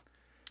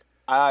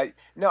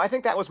 No, I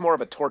think that was more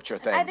of a torture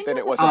thing I think than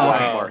it it was was a a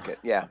black Oh. market.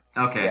 Yeah,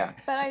 Okay. yeah.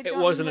 But I It don't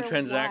wasn't a remember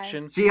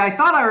transaction. See, I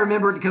thought I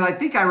remembered because I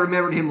think I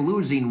remembered him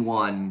losing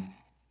one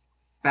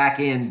back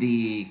in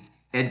the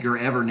Edgar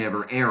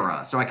Evernever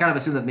era. So I kind of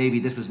assumed that maybe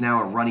this was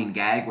now a running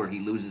gag where he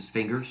loses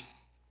fingers.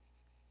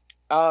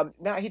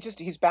 Now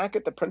he's back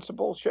at the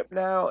principalship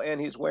now, and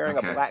he's wearing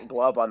Okay. a black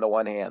glove on the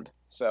one hand.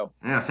 So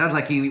Yeah, sounds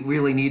like he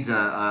really needs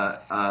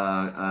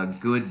a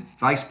good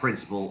vice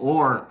principal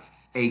or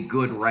a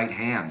good right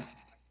hand.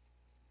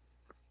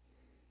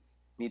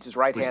 needs his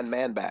right hand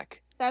man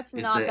back. That's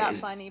Is not the- that is-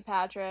 funny,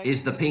 Patrick.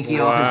 Is the pinky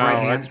off his Wow, right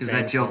hand? that's Because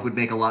that joke painful. would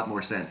make a lot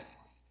more sense.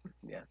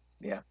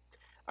 Yeah.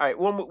 All right,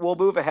 we'll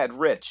move ahead.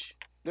 Rich,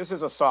 this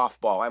is a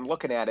softball. I'm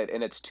looking at it,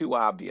 and it's too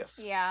obvious.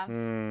 Yeah.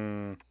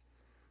 Hmm.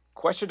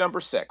 Question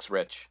number 6,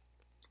 Rich.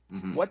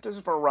 Mhm. What does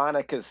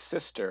Veronica's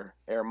sister,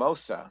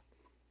 Hermosa,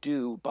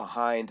 do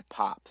behind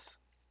Pops?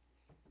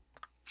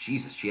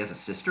 Jesus, she has a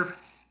sister?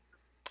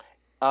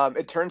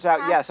 It turns out,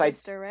 yes,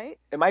 Half-sister, right?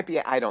 it might be,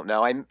 I don't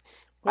know. I missed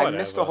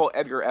the Whatever. whole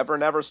Edgar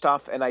Evernever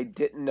stuff, and I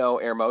didn't know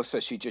Hermosa.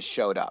 She just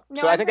showed up.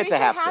 No, So I I'm think pretty it's a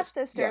sure half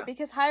half-sister Yeah,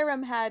 because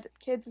Hiram had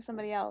kids with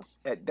somebody else.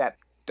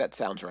 that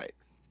sounds right.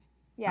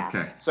 Yeah.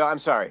 Okay. So I'm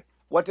sorry.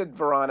 What did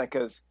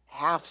Veronica's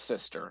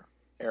half-sister,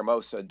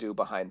 Hermosa, do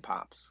behind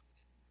Pops?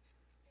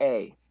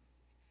 A.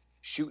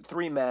 Shoot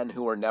 3 men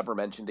who are never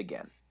mentioned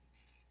again.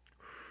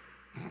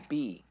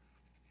 B.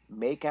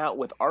 Make out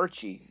with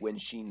Archie when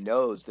she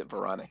knows that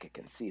Veronica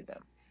can see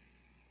them.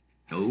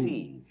 Oh.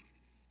 C.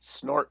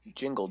 Snort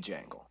Jingle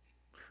Jangle.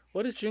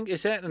 What is Jing?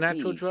 Is that an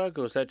actual D. drug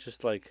or is that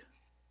just like?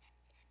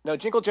 No,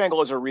 Jingle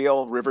Jangle is a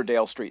real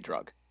Riverdale street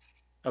drug.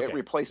 Okay. It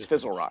replaced just-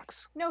 Fizzle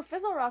Rocks. No,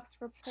 Fizzle Rocks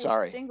replaced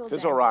Sorry, Jingle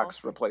Fizzle Jangle.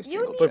 Rocks replaced You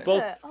Jingle need But Jangle.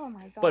 both- to. Oh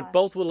my god. But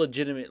both were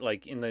legitimate,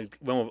 like in the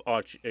realm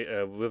of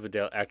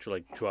Riverdale, actual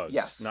like drugs.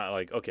 Yes. Not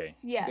like okay.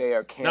 Yes. They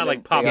are canon, Not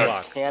like pop they are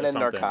rocks. or canon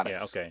something. narcotics.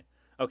 Yeah. Okay.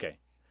 Okay.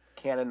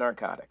 Canon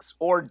narcotics.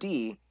 Or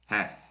D.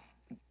 Hey.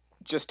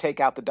 Just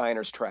take out the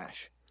diner's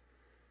trash.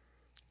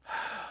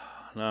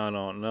 No, I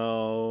don't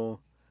know.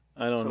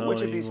 I don't So know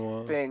which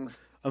anymore. of these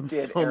things I'm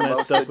did so messed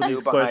Hermosa up with do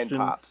these behind questions.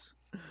 Pops?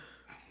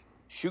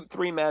 Shoot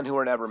 3 men who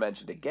are never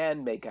mentioned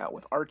again, make out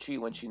with Archie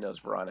when she knows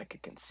Veronica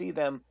can see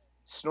them,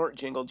 snort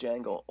Jingle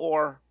Jangle,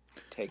 or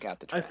take out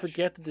the I trash.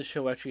 forget that the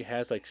show actually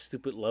has like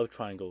stupid love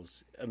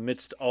triangles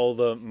amidst all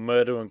the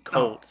murder and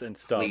cults and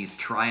stuff. Please,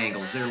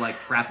 triangles. They're like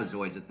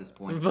trapezoids at this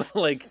point. But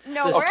like,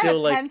 No, there's we're at a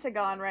still like,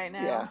 Pentagon right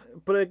now. Yeah.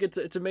 but like,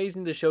 it's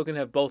amazing the show can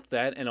have both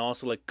that and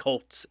also like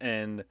cults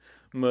and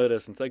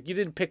murders and it's like you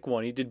didn't pick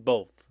one, you did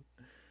both.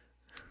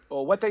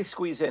 Well, what they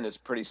squeeze in is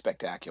pretty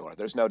spectacular.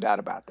 There's no doubt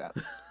about that.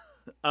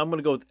 I'm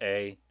gonna go with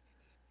A.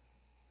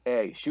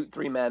 A. Shoot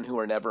 3 men who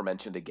are never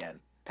mentioned again.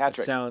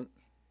 Patrick. Sound.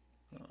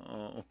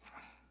 Oh.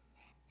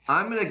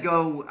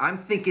 I'm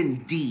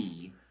thinking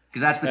D,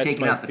 because that's the That's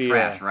taking my out the fear.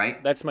 trash,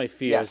 right? That's my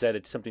fear, Yes. is that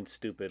it's something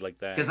stupid like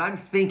that. Because I'm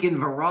thinking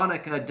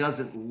Veronica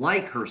doesn't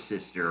like her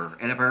sister,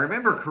 and if I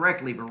remember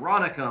correctly,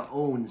 Veronica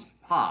owns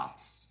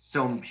Pops,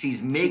 so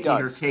she's making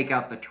her does. take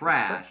out the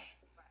trash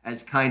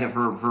as kind of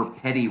her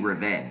petty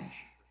revenge.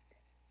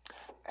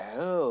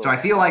 Oh. So I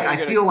feel like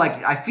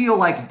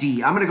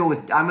D. I'm gonna go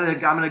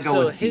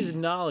So with D. his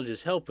knowledge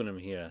is helping him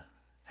here,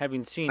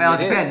 having seen. Well,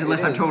 the- it depends, is,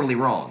 unless it I'm is. totally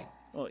wrong.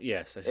 Oh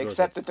yes, I suppose.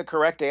 Except that the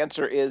correct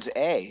answer is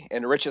A,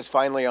 and Rich is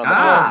finally on the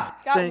Ah!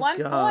 board. Got Thank 1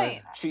 God.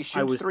 point. She I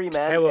shoots was 3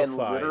 men, and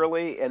terrified.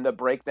 literally in the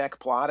breakneck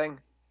plotting,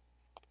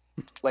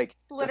 like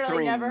Literally the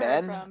 3 never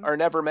heard men from. are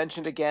never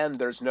mentioned again.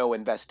 There's no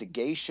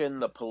investigation.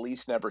 The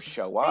police never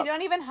show They up.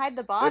 don't even hide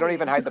the bodies. don't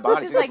even hide the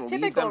bodies. Which is He like doesn't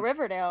leave typical them.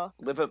 Riverdale.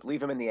 Leave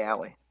them in the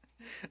alley.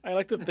 I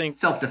like to think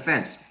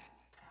Self-defense,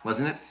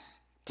 wasn't it?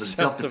 Was it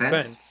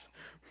self-defense?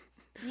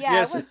 Yeah,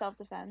 Yes. it was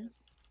self-defense.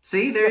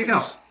 See, there you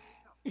go.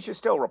 You should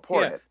still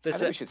report Yeah, it. I that's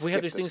think we it. should We have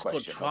skip these this things called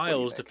question. What do you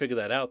trials to think? figure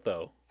that out,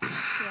 though.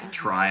 Yeah.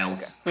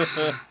 Trials.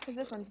 Because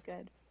this one's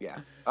good. Yeah.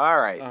 All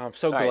right. I'm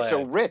so All glad. right.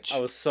 So Rich. I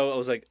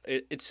was like,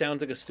 it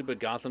sounds like a stupid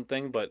Gotham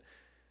thing, but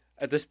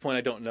at this point,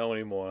 I don't know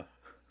anymore.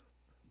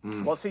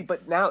 Well, see,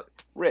 but now,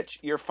 Rich,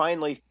 you're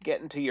finally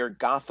getting to your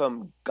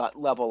Gotham gut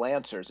level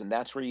answers, and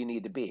that's where you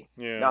need to be.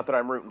 Yeah. Not that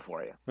I'm rooting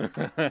for you.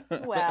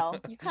 Well,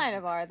 you kind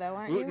of are, though,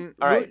 aren't you? Rooting,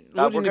 All right, rooting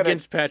we're gonna-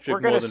 against Patrick we're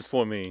gonna more than s-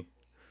 for me.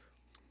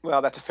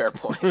 Well, that's a fair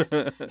point.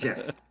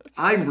 Yeah.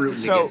 I'm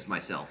rooting So- against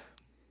myself.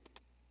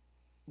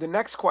 The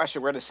next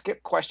question, we're going to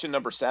skip question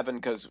number 7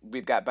 because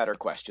we've got better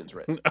questions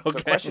written. So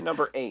Okay. question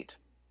number 8.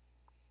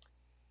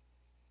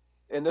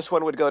 And this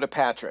one would go to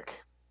Patrick.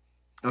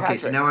 Okay,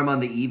 so Patrick. now I'm on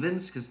the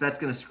evens, because that's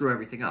going to screw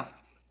everything up.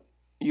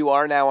 You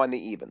are now on the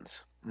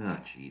evens. Oh,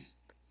 jeez.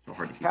 So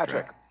hard to keep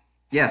Patrick, track.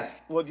 Yes.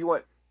 well, do you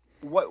want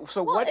what?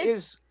 So, Well, what it-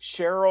 is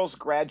Cheryl's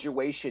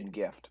graduation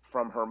gift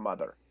from her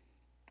mother?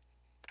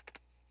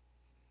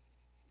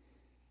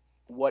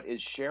 What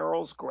is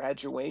Cheryl's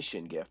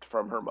graduation gift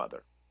from her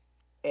mother?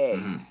 A.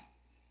 Mhm.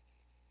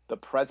 The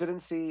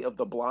presidency of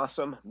the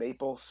Blossom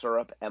Maple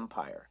Syrup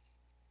Empire.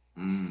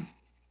 Mm.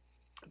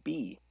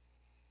 B.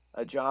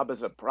 A job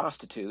as a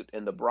prostitute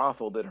in the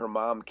brothel that her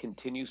mom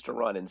continues to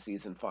run in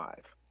season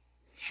 5.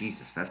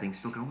 Jesus, that thing's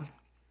still going?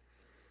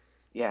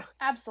 Yeah.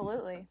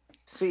 Absolutely.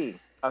 C.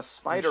 A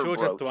spider sure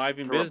it's a brooch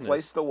thriving to business.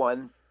 replace the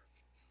one.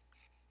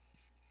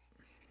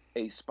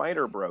 A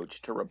spider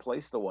brooch to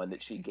replace the one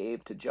that she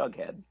gave to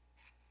Jughead.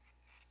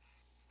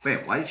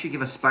 Wait, why did she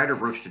give a spider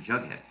brooch to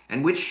Jughead?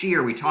 And which she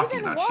are we talking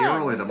Season about,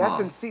 Cheryl or the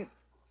That's mom?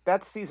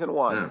 that's season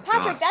 1. Oh,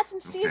 Patrick, God. that's in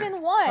Okay.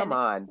 season 1. Come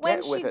on, When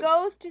get she with it.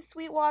 goes to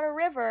Sweetwater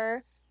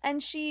River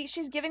and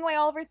she's giving away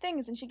all of her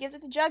things and she gives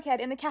it to Jughead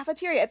in the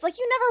cafeteria. It's like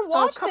you never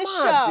watched come this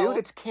on, show. dude,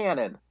 it's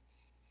canon.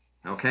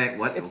 Okay,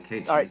 what? It's-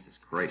 Okay, all right. Jesus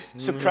Christ.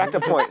 Subtract a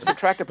point.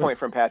 Subtract a point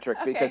from Patrick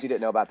Okay. because he didn't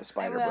know about the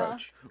spider will.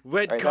 brooch.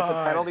 Red All right, card. that's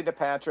a penalty to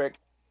Patrick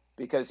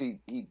because he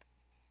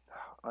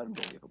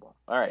unbelievable.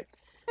 All right.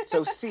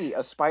 So C,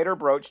 a spider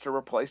brooch to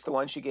replace the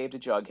one she gave to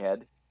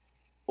Jughead,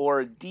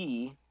 or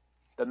D,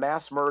 the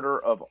mass murder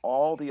of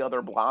all the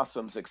other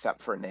Blossoms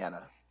except for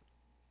Nana.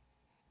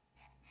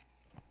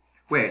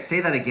 Wait,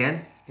 say that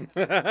again?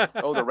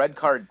 Oh, the red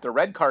card. The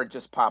red card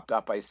just popped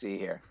up. I see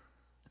here.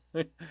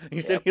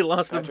 You said he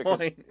lost a Patrick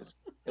point.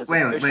 is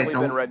Wait, officially the-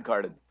 been red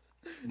carded.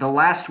 The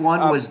last one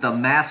Um, was the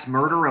mass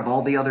murder of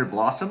all the other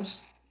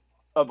Blossoms?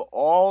 Of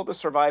all the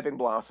surviving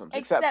Blossoms,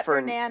 Except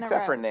for Nana for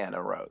Rose.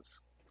 Nana Rose.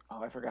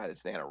 Oh, I forgot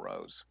it's Nana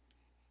Rose.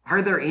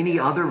 Are there any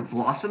other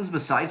Blossoms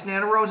besides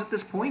Nana Rose at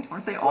this point?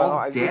 Aren't they all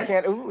Well,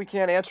 dead? we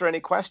can't answer any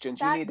questions.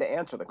 That- You need to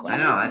answer the You I question.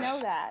 need know, to that's-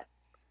 know that.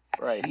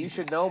 Right. You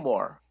should know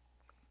more.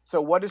 So,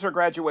 what is her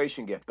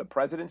graduation gift? The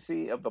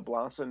presidency of the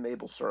Blossom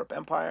Maple Syrup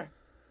Empire,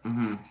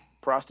 Mm-hmm.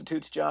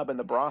 prostitute's job in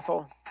the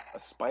brothel, a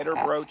spider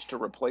brooch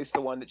to replace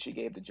the one that she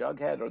gave to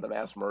Jughead, or the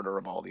mass murder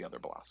of all the other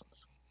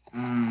Blossoms.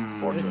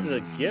 This is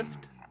a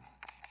gift.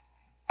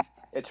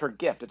 It's her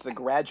gift. It's a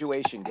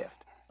graduation gift.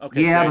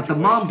 Okay. Yeah, but the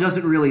mom graduation.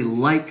 doesn't really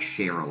like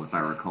Cheryl, if I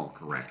recall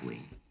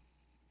correctly.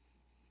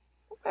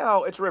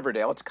 Well, it's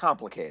Riverdale. It's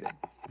complicated.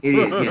 It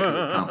is, yes, it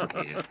is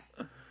complicated.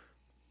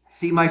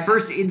 See, my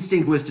first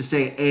instinct was to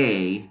say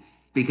A,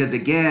 because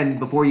again,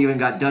 before you even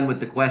got done with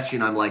the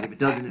question, I'm like, if it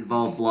doesn't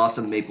involve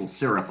Blossom Maple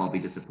Syrup, I'll be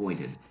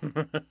disappointed.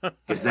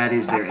 Because that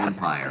is their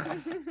empire.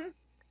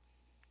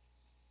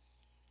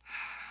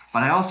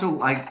 But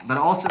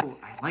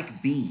I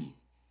like B.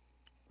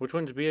 Which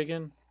one's B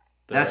again?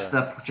 That's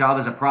the job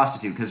as a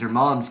prostitute, because her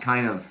mom's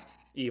kind of,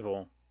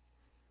 evil.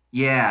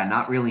 yeah,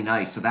 not really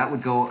nice. So that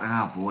would go,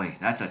 oh boy,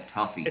 that's a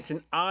toughie. It's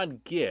an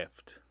odd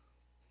gift.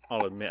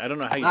 I'll admit. I don't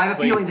know how you. I have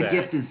a feeling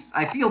phrase that.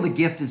 I feel the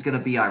gift is going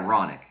to be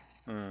ironic.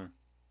 Mm.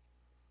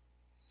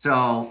 So,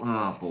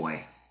 oh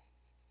boy,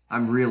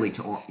 I'm really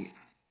torn.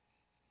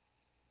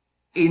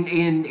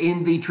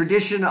 In the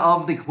tradition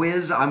of the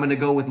quiz, I'm going to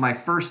go with my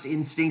first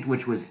instinct,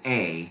 which was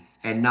A,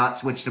 and not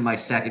switch to my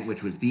second,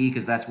 which was B,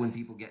 because that's when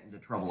people get into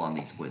trouble on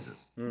these quizzes.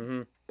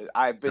 Mm-hmm.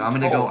 I've been So I'm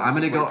gonna told go. I'm this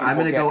gonna is go. where I'm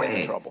people gonna go get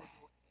into A. trouble.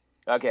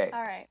 Okay,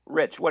 All right.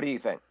 Rich, what do you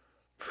think?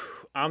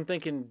 I'm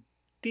thinking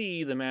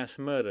D, the mass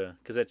murder,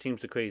 because that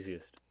seems the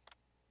craziest.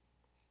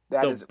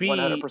 That So is B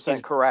 100%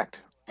 is- correct.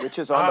 Rich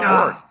is on the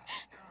Ah. board.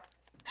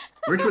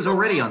 Rich was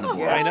already on the board.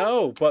 Yeah. I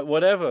know, but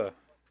whatever.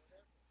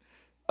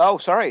 Oh,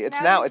 sorry. It's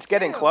Now It's it's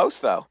getting 2. close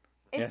though.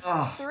 It's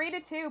Ugh.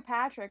 3-2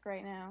 Patrick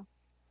right now.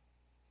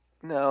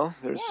 No,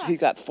 Yeah. he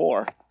got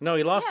 4. No,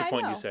 he lost Yeah, the I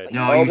point you know, said. but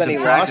No, Oh, you then he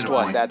subtracted lost a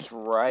one. point. That's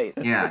right.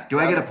 Yeah. Do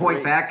I Down get a to point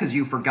 3. back because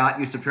you forgot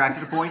you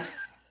subtracted a point?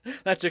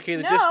 That's okay.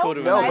 The No,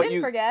 Discord No, I but didn't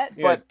you- forget.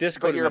 Yeah, But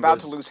Discord you're about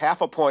to members. lose half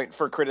a point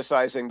for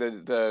criticizing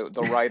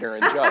the writer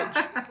and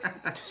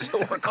judge. So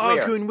we're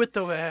clear. Arguing with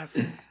the ref.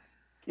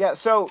 Yeah,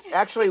 so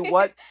actually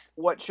what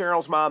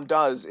Cheryl's mom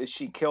does is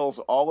she kills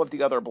all of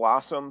the other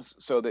Blossoms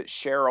so that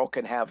Cheryl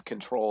can have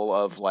control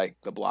of like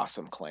the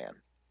Blossom clan.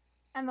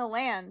 And the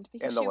land,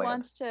 because And the she land.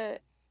 wants to.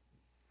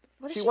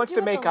 What does She she wants do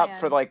to with make the up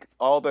for land? like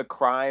all the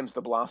crimes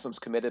the Blossoms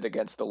committed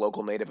against the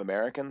local Native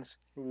Americans.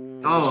 Oh,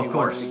 she of wants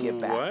course. to give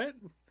back. What?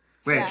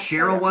 Wait, Yeah,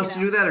 Cheryl so, wants to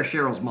you know. do that, or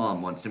Cheryl's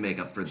mom wants to make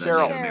up for the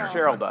Cheryl Native American?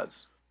 Cheryl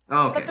does.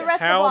 Oh, okay. But the rest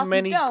of the How Blossoms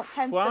many don't,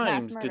 hence the mass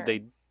crimes murder. did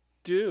they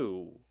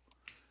do?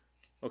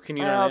 Or can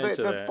you Well, not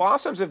answer the that?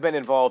 Blossoms have been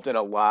involved in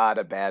a lot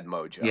of bad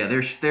mojo. Yeah,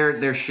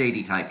 they're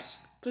shady types.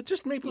 They're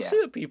just maple Yeah.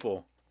 syrup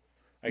people.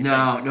 I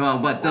No,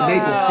 but the Oh.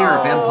 maple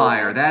syrup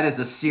empire, that is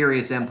a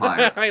serious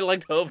empire. I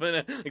liked hoping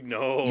it. Like,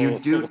 no.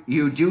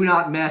 You do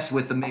not mess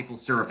with the maple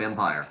syrup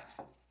empire.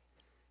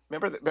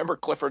 Remember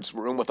Clifford's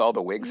room with all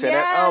the wigs in it?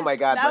 Yes, Oh my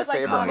God, that my was, like,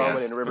 favorite Oh, yeah.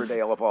 moment in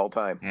Riverdale of all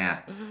time. Yeah.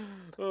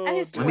 Oh, And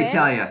his Let me twin.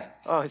 tell you,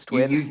 Oh, his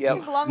twin. You- Yep.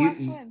 His long lost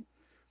twin.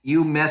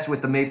 you mess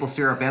with the maple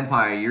syrup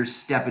empire, you're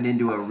stepping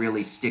into a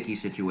really sticky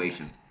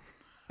situation.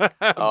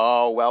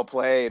 Oh, well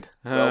played.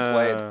 Well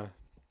played. Uh,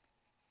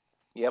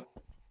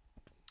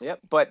 Yep.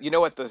 But you know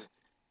what?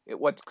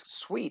 What's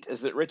sweet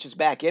is that Rich is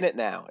back in it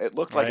now. It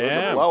looked like I it was a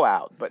am.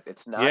 blowout, but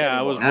it's not. yeah,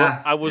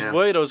 anymore. I was Yeah.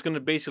 worried I was going to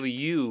basically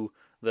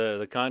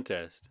the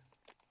contest.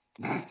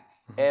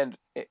 And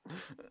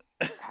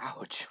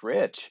ouch,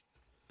 Rich.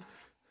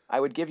 I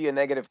would give you a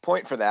negative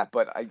point for that,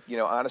 but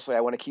honestly, I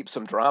want to keep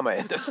some drama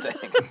in this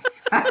thing.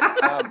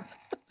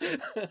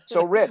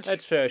 So, Rich,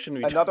 That's fair. I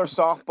shouldn't be. another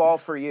softball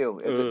for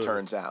you, as it Ugh.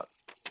 turns out.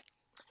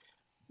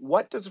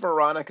 What does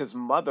Veronica's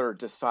mother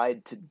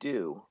decide to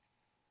do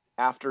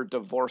after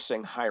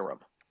divorcing Hiram?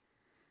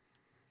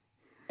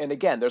 And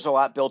again, there's a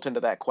lot built into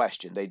that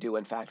question. They do,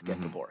 in fact,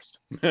 get divorced.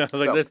 I was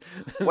like, So, these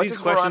what these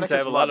does questions Veronica's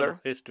have a lot of mother-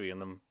 history in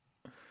them.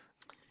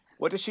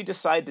 What does she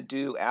decide to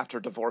do after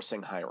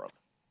divorcing Hiram?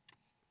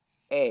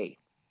 A.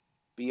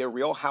 Be a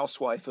real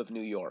housewife of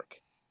New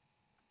York.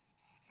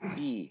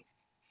 B.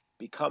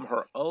 Become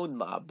her own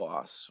mob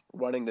boss,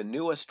 running the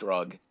newest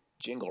drug,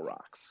 Jingle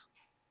Rocks.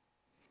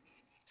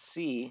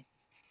 C.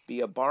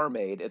 Be a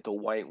barmaid at the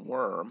White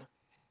Worm.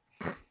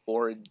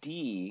 Or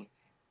D.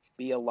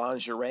 Be a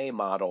lingerie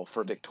model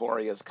for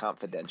Victoria's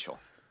Confidential.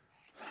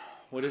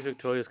 What is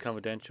Victoria's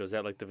Confidential? Is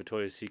that like the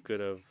Victoria's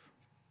Secret of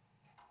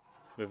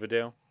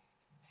Riverdale?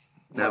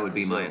 That would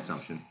be my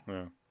assumption.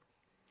 Yeah.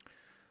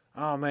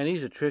 Oh man,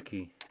 these are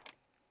tricky.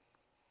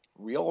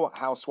 Real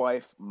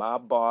housewife,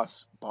 mob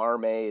boss,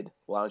 barmaid,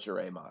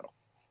 lingerie model.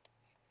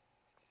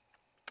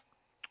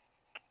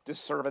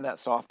 Just serving that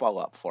softball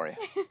up for you.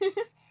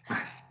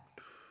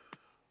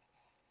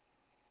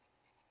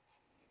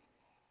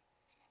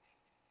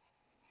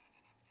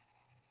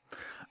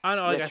 I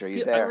don't know. Like, Rich, I are you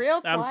feel, there?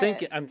 Real I'm quiet.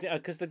 thinking,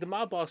 because like the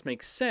mob boss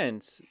makes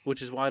sense,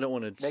 which is why I don't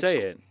want to Makes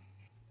say sense. it.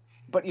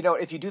 But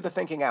if you do the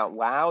thinking out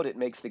loud, it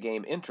makes the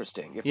game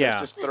interesting. If Yeah.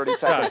 there's just 30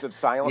 seconds of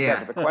silence Yeah.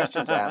 after the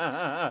question's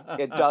asked,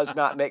 it does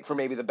not make for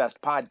maybe the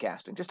best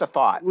podcasting. Just a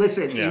thought.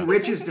 Listen, Yeah. in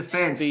Rich's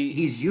defense, The-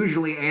 he's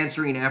usually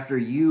answering after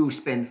you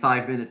spend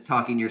 5 minutes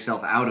talking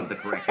yourself out of the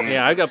correct answer.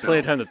 Yeah, I got so- plenty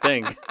of time to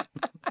think.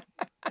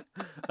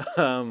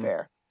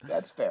 Fair.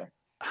 That's fair.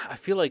 I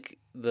feel like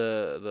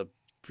the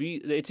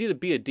B, it's either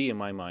B or D in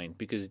my mind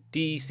because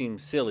D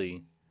seems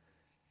silly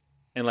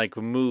and like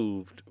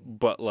removed,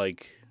 but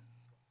like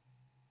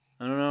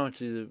I don't know.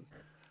 It's either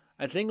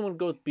I think I'm gonna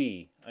go with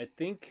B. I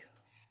think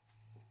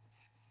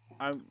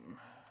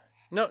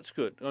no, it's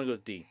good. I'm gonna go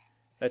with D.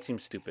 That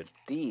seems stupid.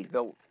 D,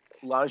 the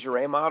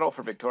lingerie model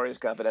for Victoria's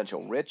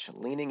Confidential. Rich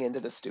leaning into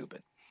the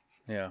stupid.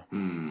 Yeah.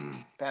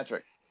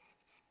 Patrick.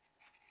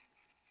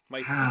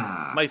 My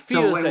So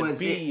fear is it that was-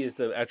 B is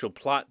the actual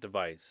plot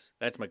device.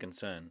 That's my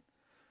concern.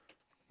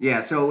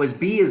 Yeah, so it was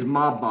B as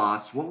mob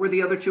boss. What were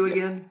the other two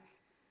again?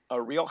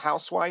 A real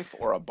housewife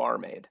or a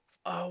barmaid?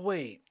 Oh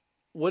wait,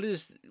 what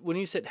is when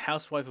you said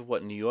housewife of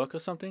what, New York or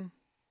something?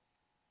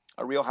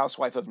 A real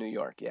housewife of New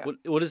York, yeah.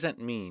 What does that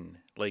mean?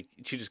 Like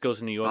she just goes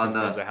to New York On and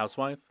becomes the- a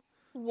housewife?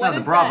 What the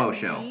does Bravo that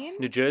show. mean?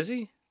 New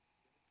Jersey?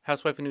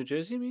 Housewife of New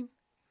Jersey, you mean?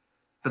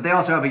 But they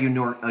also have a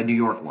New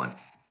York one.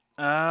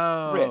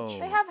 Oh. Rich.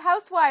 They have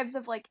housewives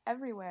of like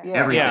everywhere. Yeah.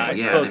 Everything. Yeah, I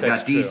Yeah, suppose they've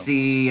that's got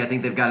DC. I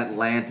think they've got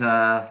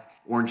Atlanta,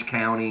 Orange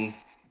County.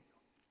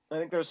 I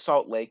think there's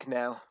Salt Lake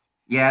now.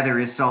 Yeah, there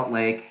is Salt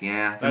Lake.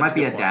 Yeah, there That's might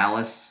be a a good one.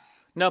 Dallas.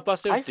 No,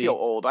 plus there's I feel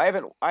old. I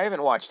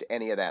haven't watched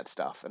any of that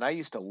stuff, and I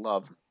used to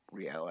love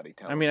reality I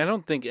television. mean, I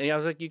don't think. I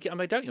was like,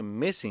 I doubt you're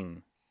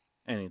missing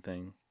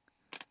anything.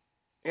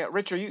 Yeah,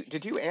 Rich,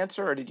 did you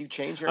answer or did you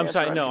change your I'm answer?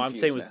 sorry. No, I'm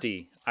confused saying with now.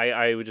 D.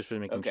 I was just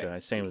making Okay, sure.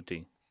 I'm saying with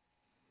D.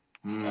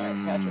 right,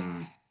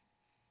 Patrick.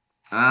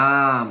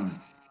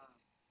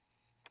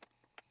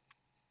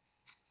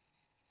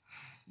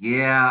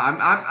 Yeah,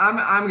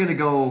 I'm gonna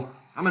go.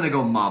 I'm gonna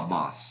go Mob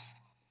Boss.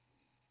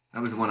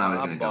 That was the one I was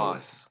Mob gonna go Boss.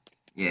 with.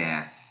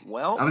 Yeah,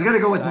 Well, I was gonna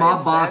go with as I Mob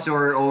had Boss said-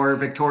 or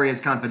Victoria's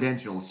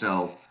Confidential.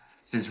 So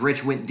since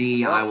Rich went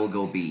D, I Well- will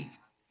go B.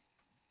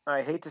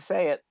 I hate to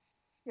say it,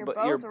 You're but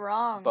both you're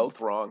wrong.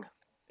 both wrong.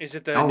 Is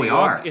it the Oh, New we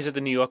York? are. Is it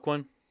the New York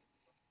one?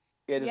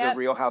 It is Yep. a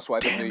Real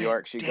Housewife of Damn New it,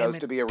 York. She damn goes it,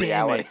 to be a damn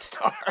reality it.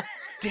 star.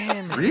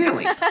 Damn it.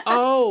 Really?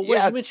 Oh, wait,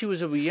 Yes. you meant she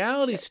was a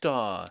reality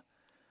star.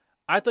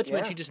 I thought you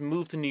meant Yeah. she just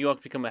moved to New York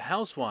to become a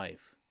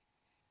housewife.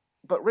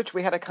 But Rich,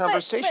 we had a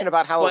conversation but-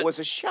 about how but- it was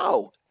a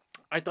show.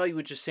 I thought you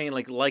were just saying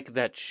like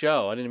that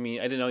show. I didn't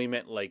know you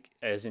meant like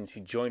as in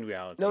she joined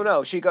reality.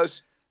 No, she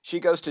goes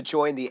to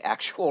join the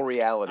actual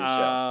reality show.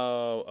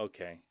 Oh,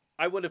 okay.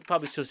 I would have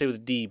probably still stayed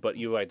with D, but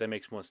you're right. That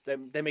makes more.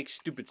 That makes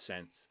stupid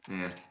sense.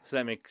 Yeah.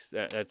 So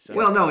that's.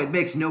 Well, no, it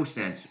makes no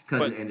sense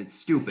But and it's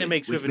stupid. it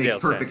makes which Riverdale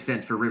makes perfect sense.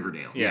 sense for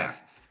Riverdale. Yeah.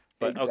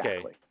 But exactly.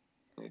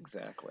 okay.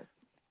 Exactly.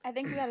 I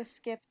think we gotta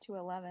skip to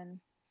 11.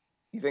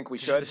 You think we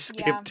Should should?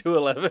 skip Yeah. to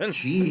 11.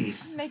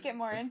 Jeez. Make it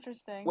more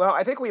interesting. Well,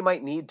 I think we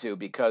might need to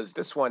because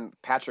this one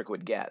Patrick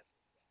would get.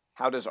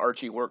 How does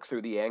Archie work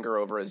through the anger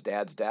over his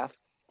dad's death?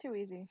 Too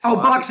easy. Oh, Well,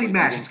 boxing obviously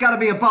match. beating- It's got to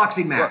be a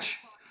boxing match.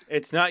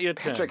 It's not your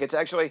turn. Patrick, it's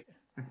actually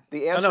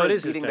the Oh, answer no, it is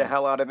is his beating the turn.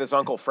 hell out of his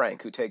Uncle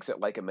Frank, who takes it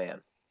like a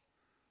man.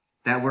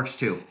 That works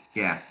too.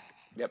 Yeah.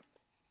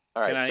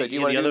 All right, Can I so do you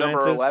hear want the to do other number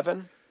answers?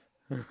 11?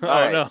 Oh All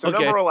right, no. so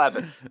Okay. number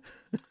 11.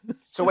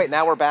 So wait,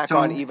 now we're back So-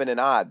 on even and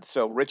odd.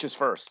 So Rich is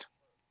first.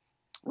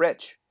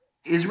 Rich.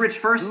 Is Rich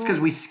first? Ooh. Because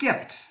we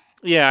skipped.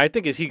 Yeah, I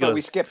think he goes. No,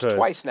 we skipped first.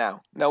 twice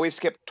now. No, we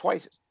skipped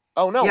twice.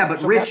 Oh no. Yeah,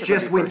 but so Rich Patrick would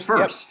just be went Yep.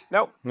 first.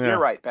 Nope. Yeah. You're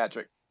right,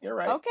 Patrick. You're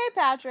right. Okay,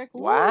 Patrick.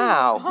 Woo,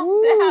 Wow. calm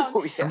Woo. down.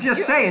 Yeah. I'm just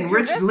You- saying, you're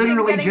Rich risking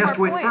literally getting just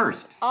more went points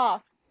first.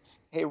 Off.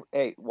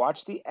 Hey,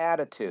 watch the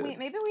attitude. Wait,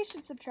 maybe we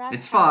should subtract.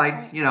 It's half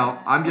fine. point You know, from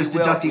that. I'm just We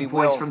will, deducting we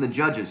points will. from the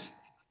judges.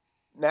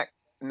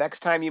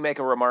 Next time you make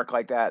a remark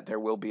like that, there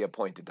will be a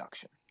point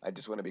deduction. I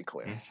just want to be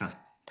clear. Yeah, sure.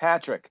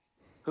 Patrick,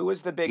 who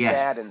is the big Yes.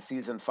 bad in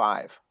season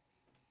 5?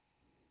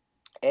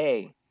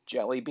 A.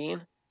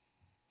 Jellybean.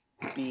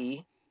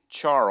 B.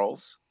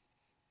 Charles.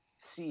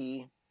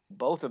 C.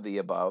 Both of the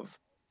above.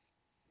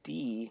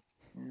 D.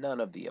 None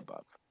of the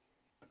above.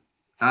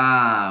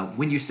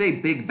 When you say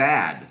big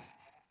bad,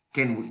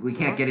 we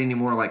can't get any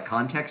more like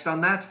context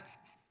on that?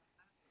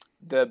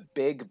 The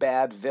big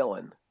bad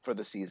villain for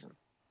the season.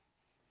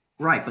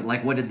 Right, but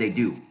like what did they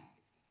do?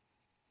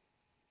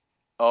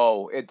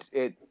 Oh,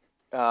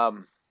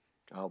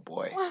 oh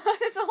boy.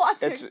 It's a lot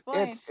to It's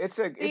explain. it's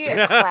a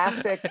The-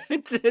 classic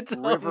it's oh,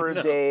 no.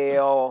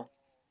 Riverdale.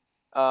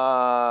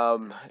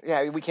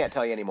 Yeah, we can't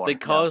tell you anymore. They No.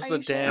 caused Are the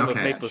you sure? dam of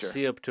Okay. maple Sure.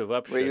 syrup to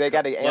rupture. They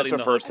got to flooding answer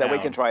the first, then we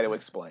town. can try to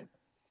explain.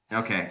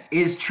 Okay.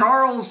 Is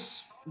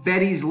Charles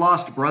Betty's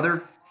lost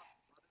brother?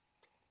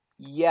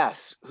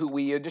 Yes, who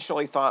we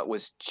initially thought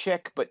was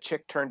Chick, but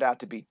Chick turned out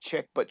to be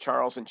Chick, but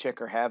Charles and Chick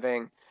are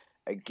having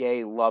a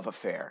gay love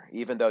affair,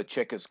 even though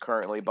Chick is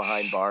currently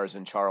behind bars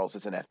and Charles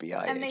is an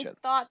FBI and agent.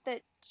 they thought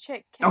that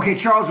Chick. Okay,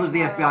 Charles was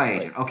the Charles. FBI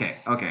agent. Okay.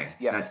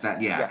 Yes. Yeah.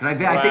 Yes. 'Cause I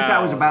think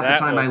that was Wow, about the that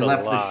time I was a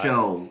left the lot.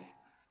 show.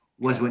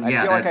 Was when I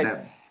feel like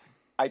that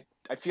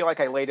I feel like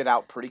I laid it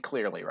out pretty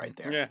clearly right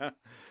there. Yeah.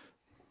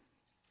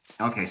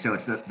 Okay, so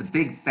it's the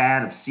big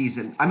bad of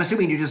season. I'm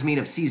assuming you just mean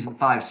of season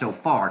 5 so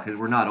far because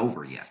we're not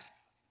over yet.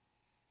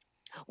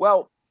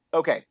 Well,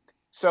 okay.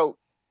 So,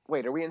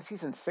 wait, are we in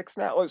season 6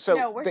 now? Oh, so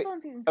no, we're they- still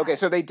in season 5. Okay,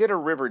 so they did a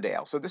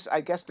Riverdale. So this, I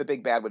guess, the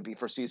big bad would be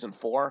for season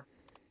 4.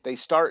 They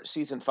start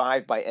season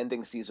 5 by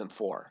ending season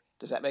 4.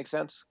 Does that make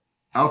sense?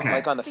 Okay.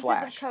 Like on the because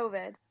Flash. of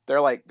COVID.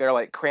 They're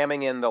like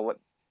cramming in the.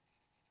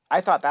 I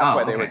thought that's Oh,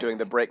 why they were okay. doing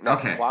the breakneck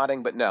Okay.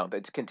 plotting, but no,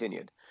 it's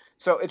continued.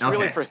 So it's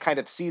really Okay. for kind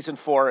of season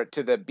 4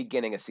 to the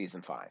beginning of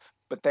season 5.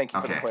 But thank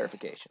you for the Okay.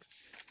 clarification.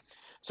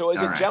 So is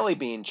All it right.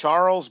 Jellybean,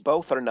 Charles,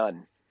 both or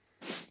none?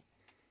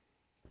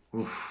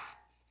 Oof.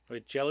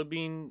 Wait,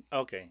 Jellybean.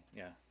 Okay,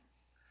 yeah.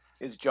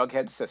 Is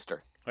Jughead's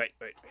sister? Wait.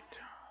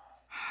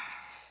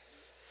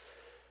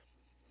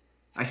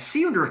 I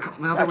see there was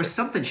Patrick.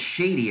 something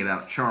shady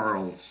about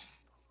Charles.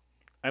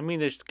 I mean,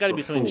 there's got to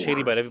be something shady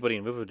Before. about everybody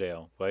in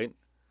Riverdale, right?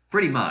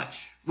 Pretty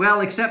much.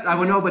 Well, except I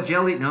would know, but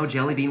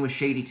Jellybean was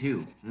shady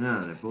too.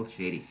 No, they're both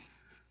shady.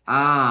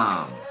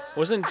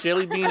 Wasn't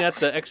Jellybean at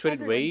the X-rated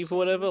Everyone's rave or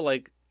whatever?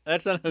 Like,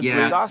 that's not a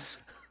Yeah.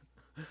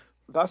 great.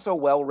 Thus a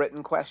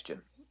well-written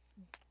question.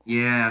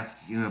 Yeah,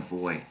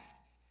 boy.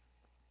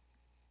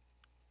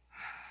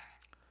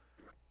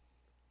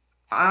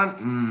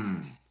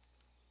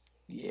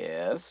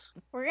 Yes.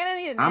 We're gonna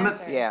need an I'm a-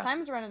 answer. yeah.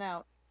 Time's running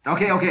out.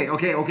 Okay. I'm gonna go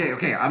A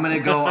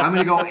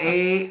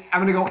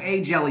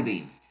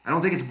Jellybean. I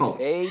don't think it's both.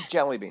 A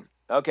Jellybean.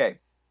 Okay.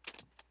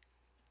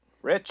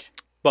 Rich?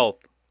 Both.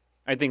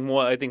 I think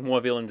more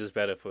villains is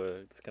better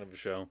for kind of a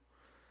show.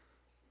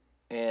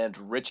 And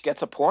Rich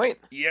gets a point.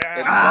 Yeah.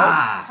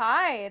 Ah!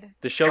 Tied.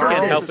 The show Charles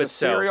can't help is a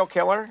itself. serial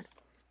killer,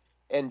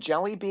 and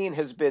Jellybean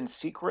has been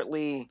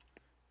secretly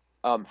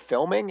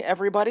filming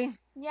everybody.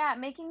 Yeah,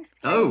 making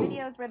scary Oh.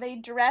 videos where they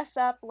dress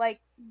up like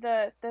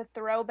the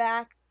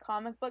throwback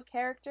comic book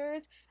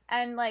characters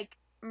and like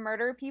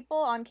murder people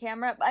on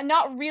camera.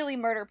 Not really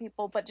murder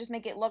people, but just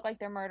make it look like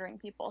they're murdering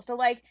people. So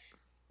like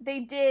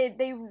they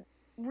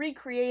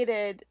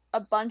recreated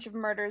a bunch of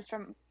murders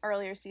from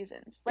earlier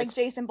seasons. Like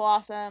Jason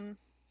Blossom.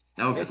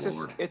 Oh, good It's as,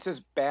 lord. it's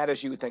as bad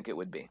as you would think it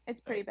would be. It's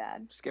pretty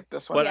bad. Skip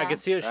this one. But Yeah. I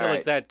could see a show All like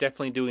right. that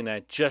definitely doing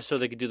that just so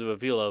they could do the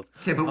reveal of,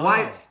 Okay, but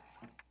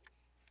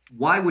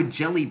why would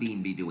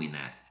Jellybean be doing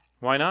that?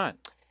 why not?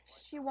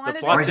 She wanted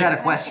plot- Or is that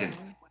a attention.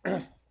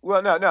 question?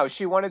 Well, no.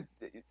 She wanted.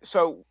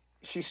 So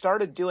she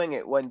started doing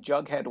it when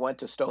Jughead went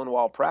to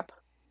Stonewall Prep.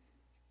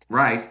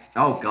 Right.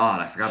 Oh,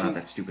 God, I forgot about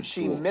that stupid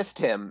She school. missed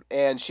him,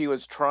 and she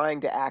was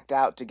trying to act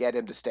out to get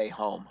him to stay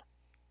home.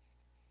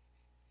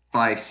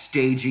 By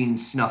staging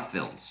snuff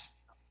films.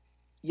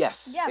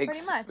 Yes. Yeah,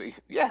 pretty much.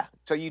 Yeah.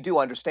 So you do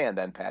understand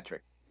then,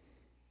 Patrick.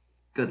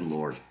 Good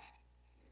lord.